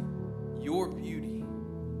see your beauty?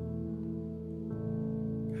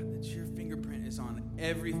 is on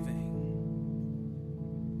everything.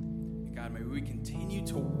 And God, may we continue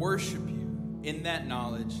to worship you in that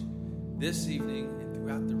knowledge this evening and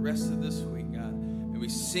throughout the rest of this week, God. May we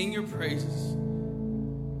sing your praises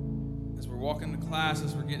as we're walking to class,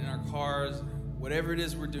 as we're getting in our cars, whatever it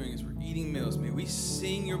is we're doing, as we're eating meals. May we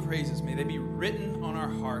sing your praises. May they be written on our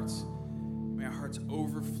hearts. May our hearts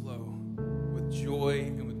overflow with joy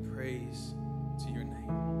and with praise to your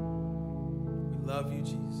name. We love you,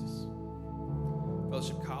 Jesus.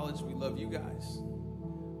 Fellowship College, we love you guys.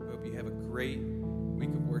 We hope you have a great week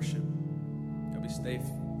of worship. Be safe,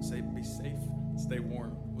 stay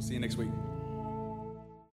warm. We'll see you next week.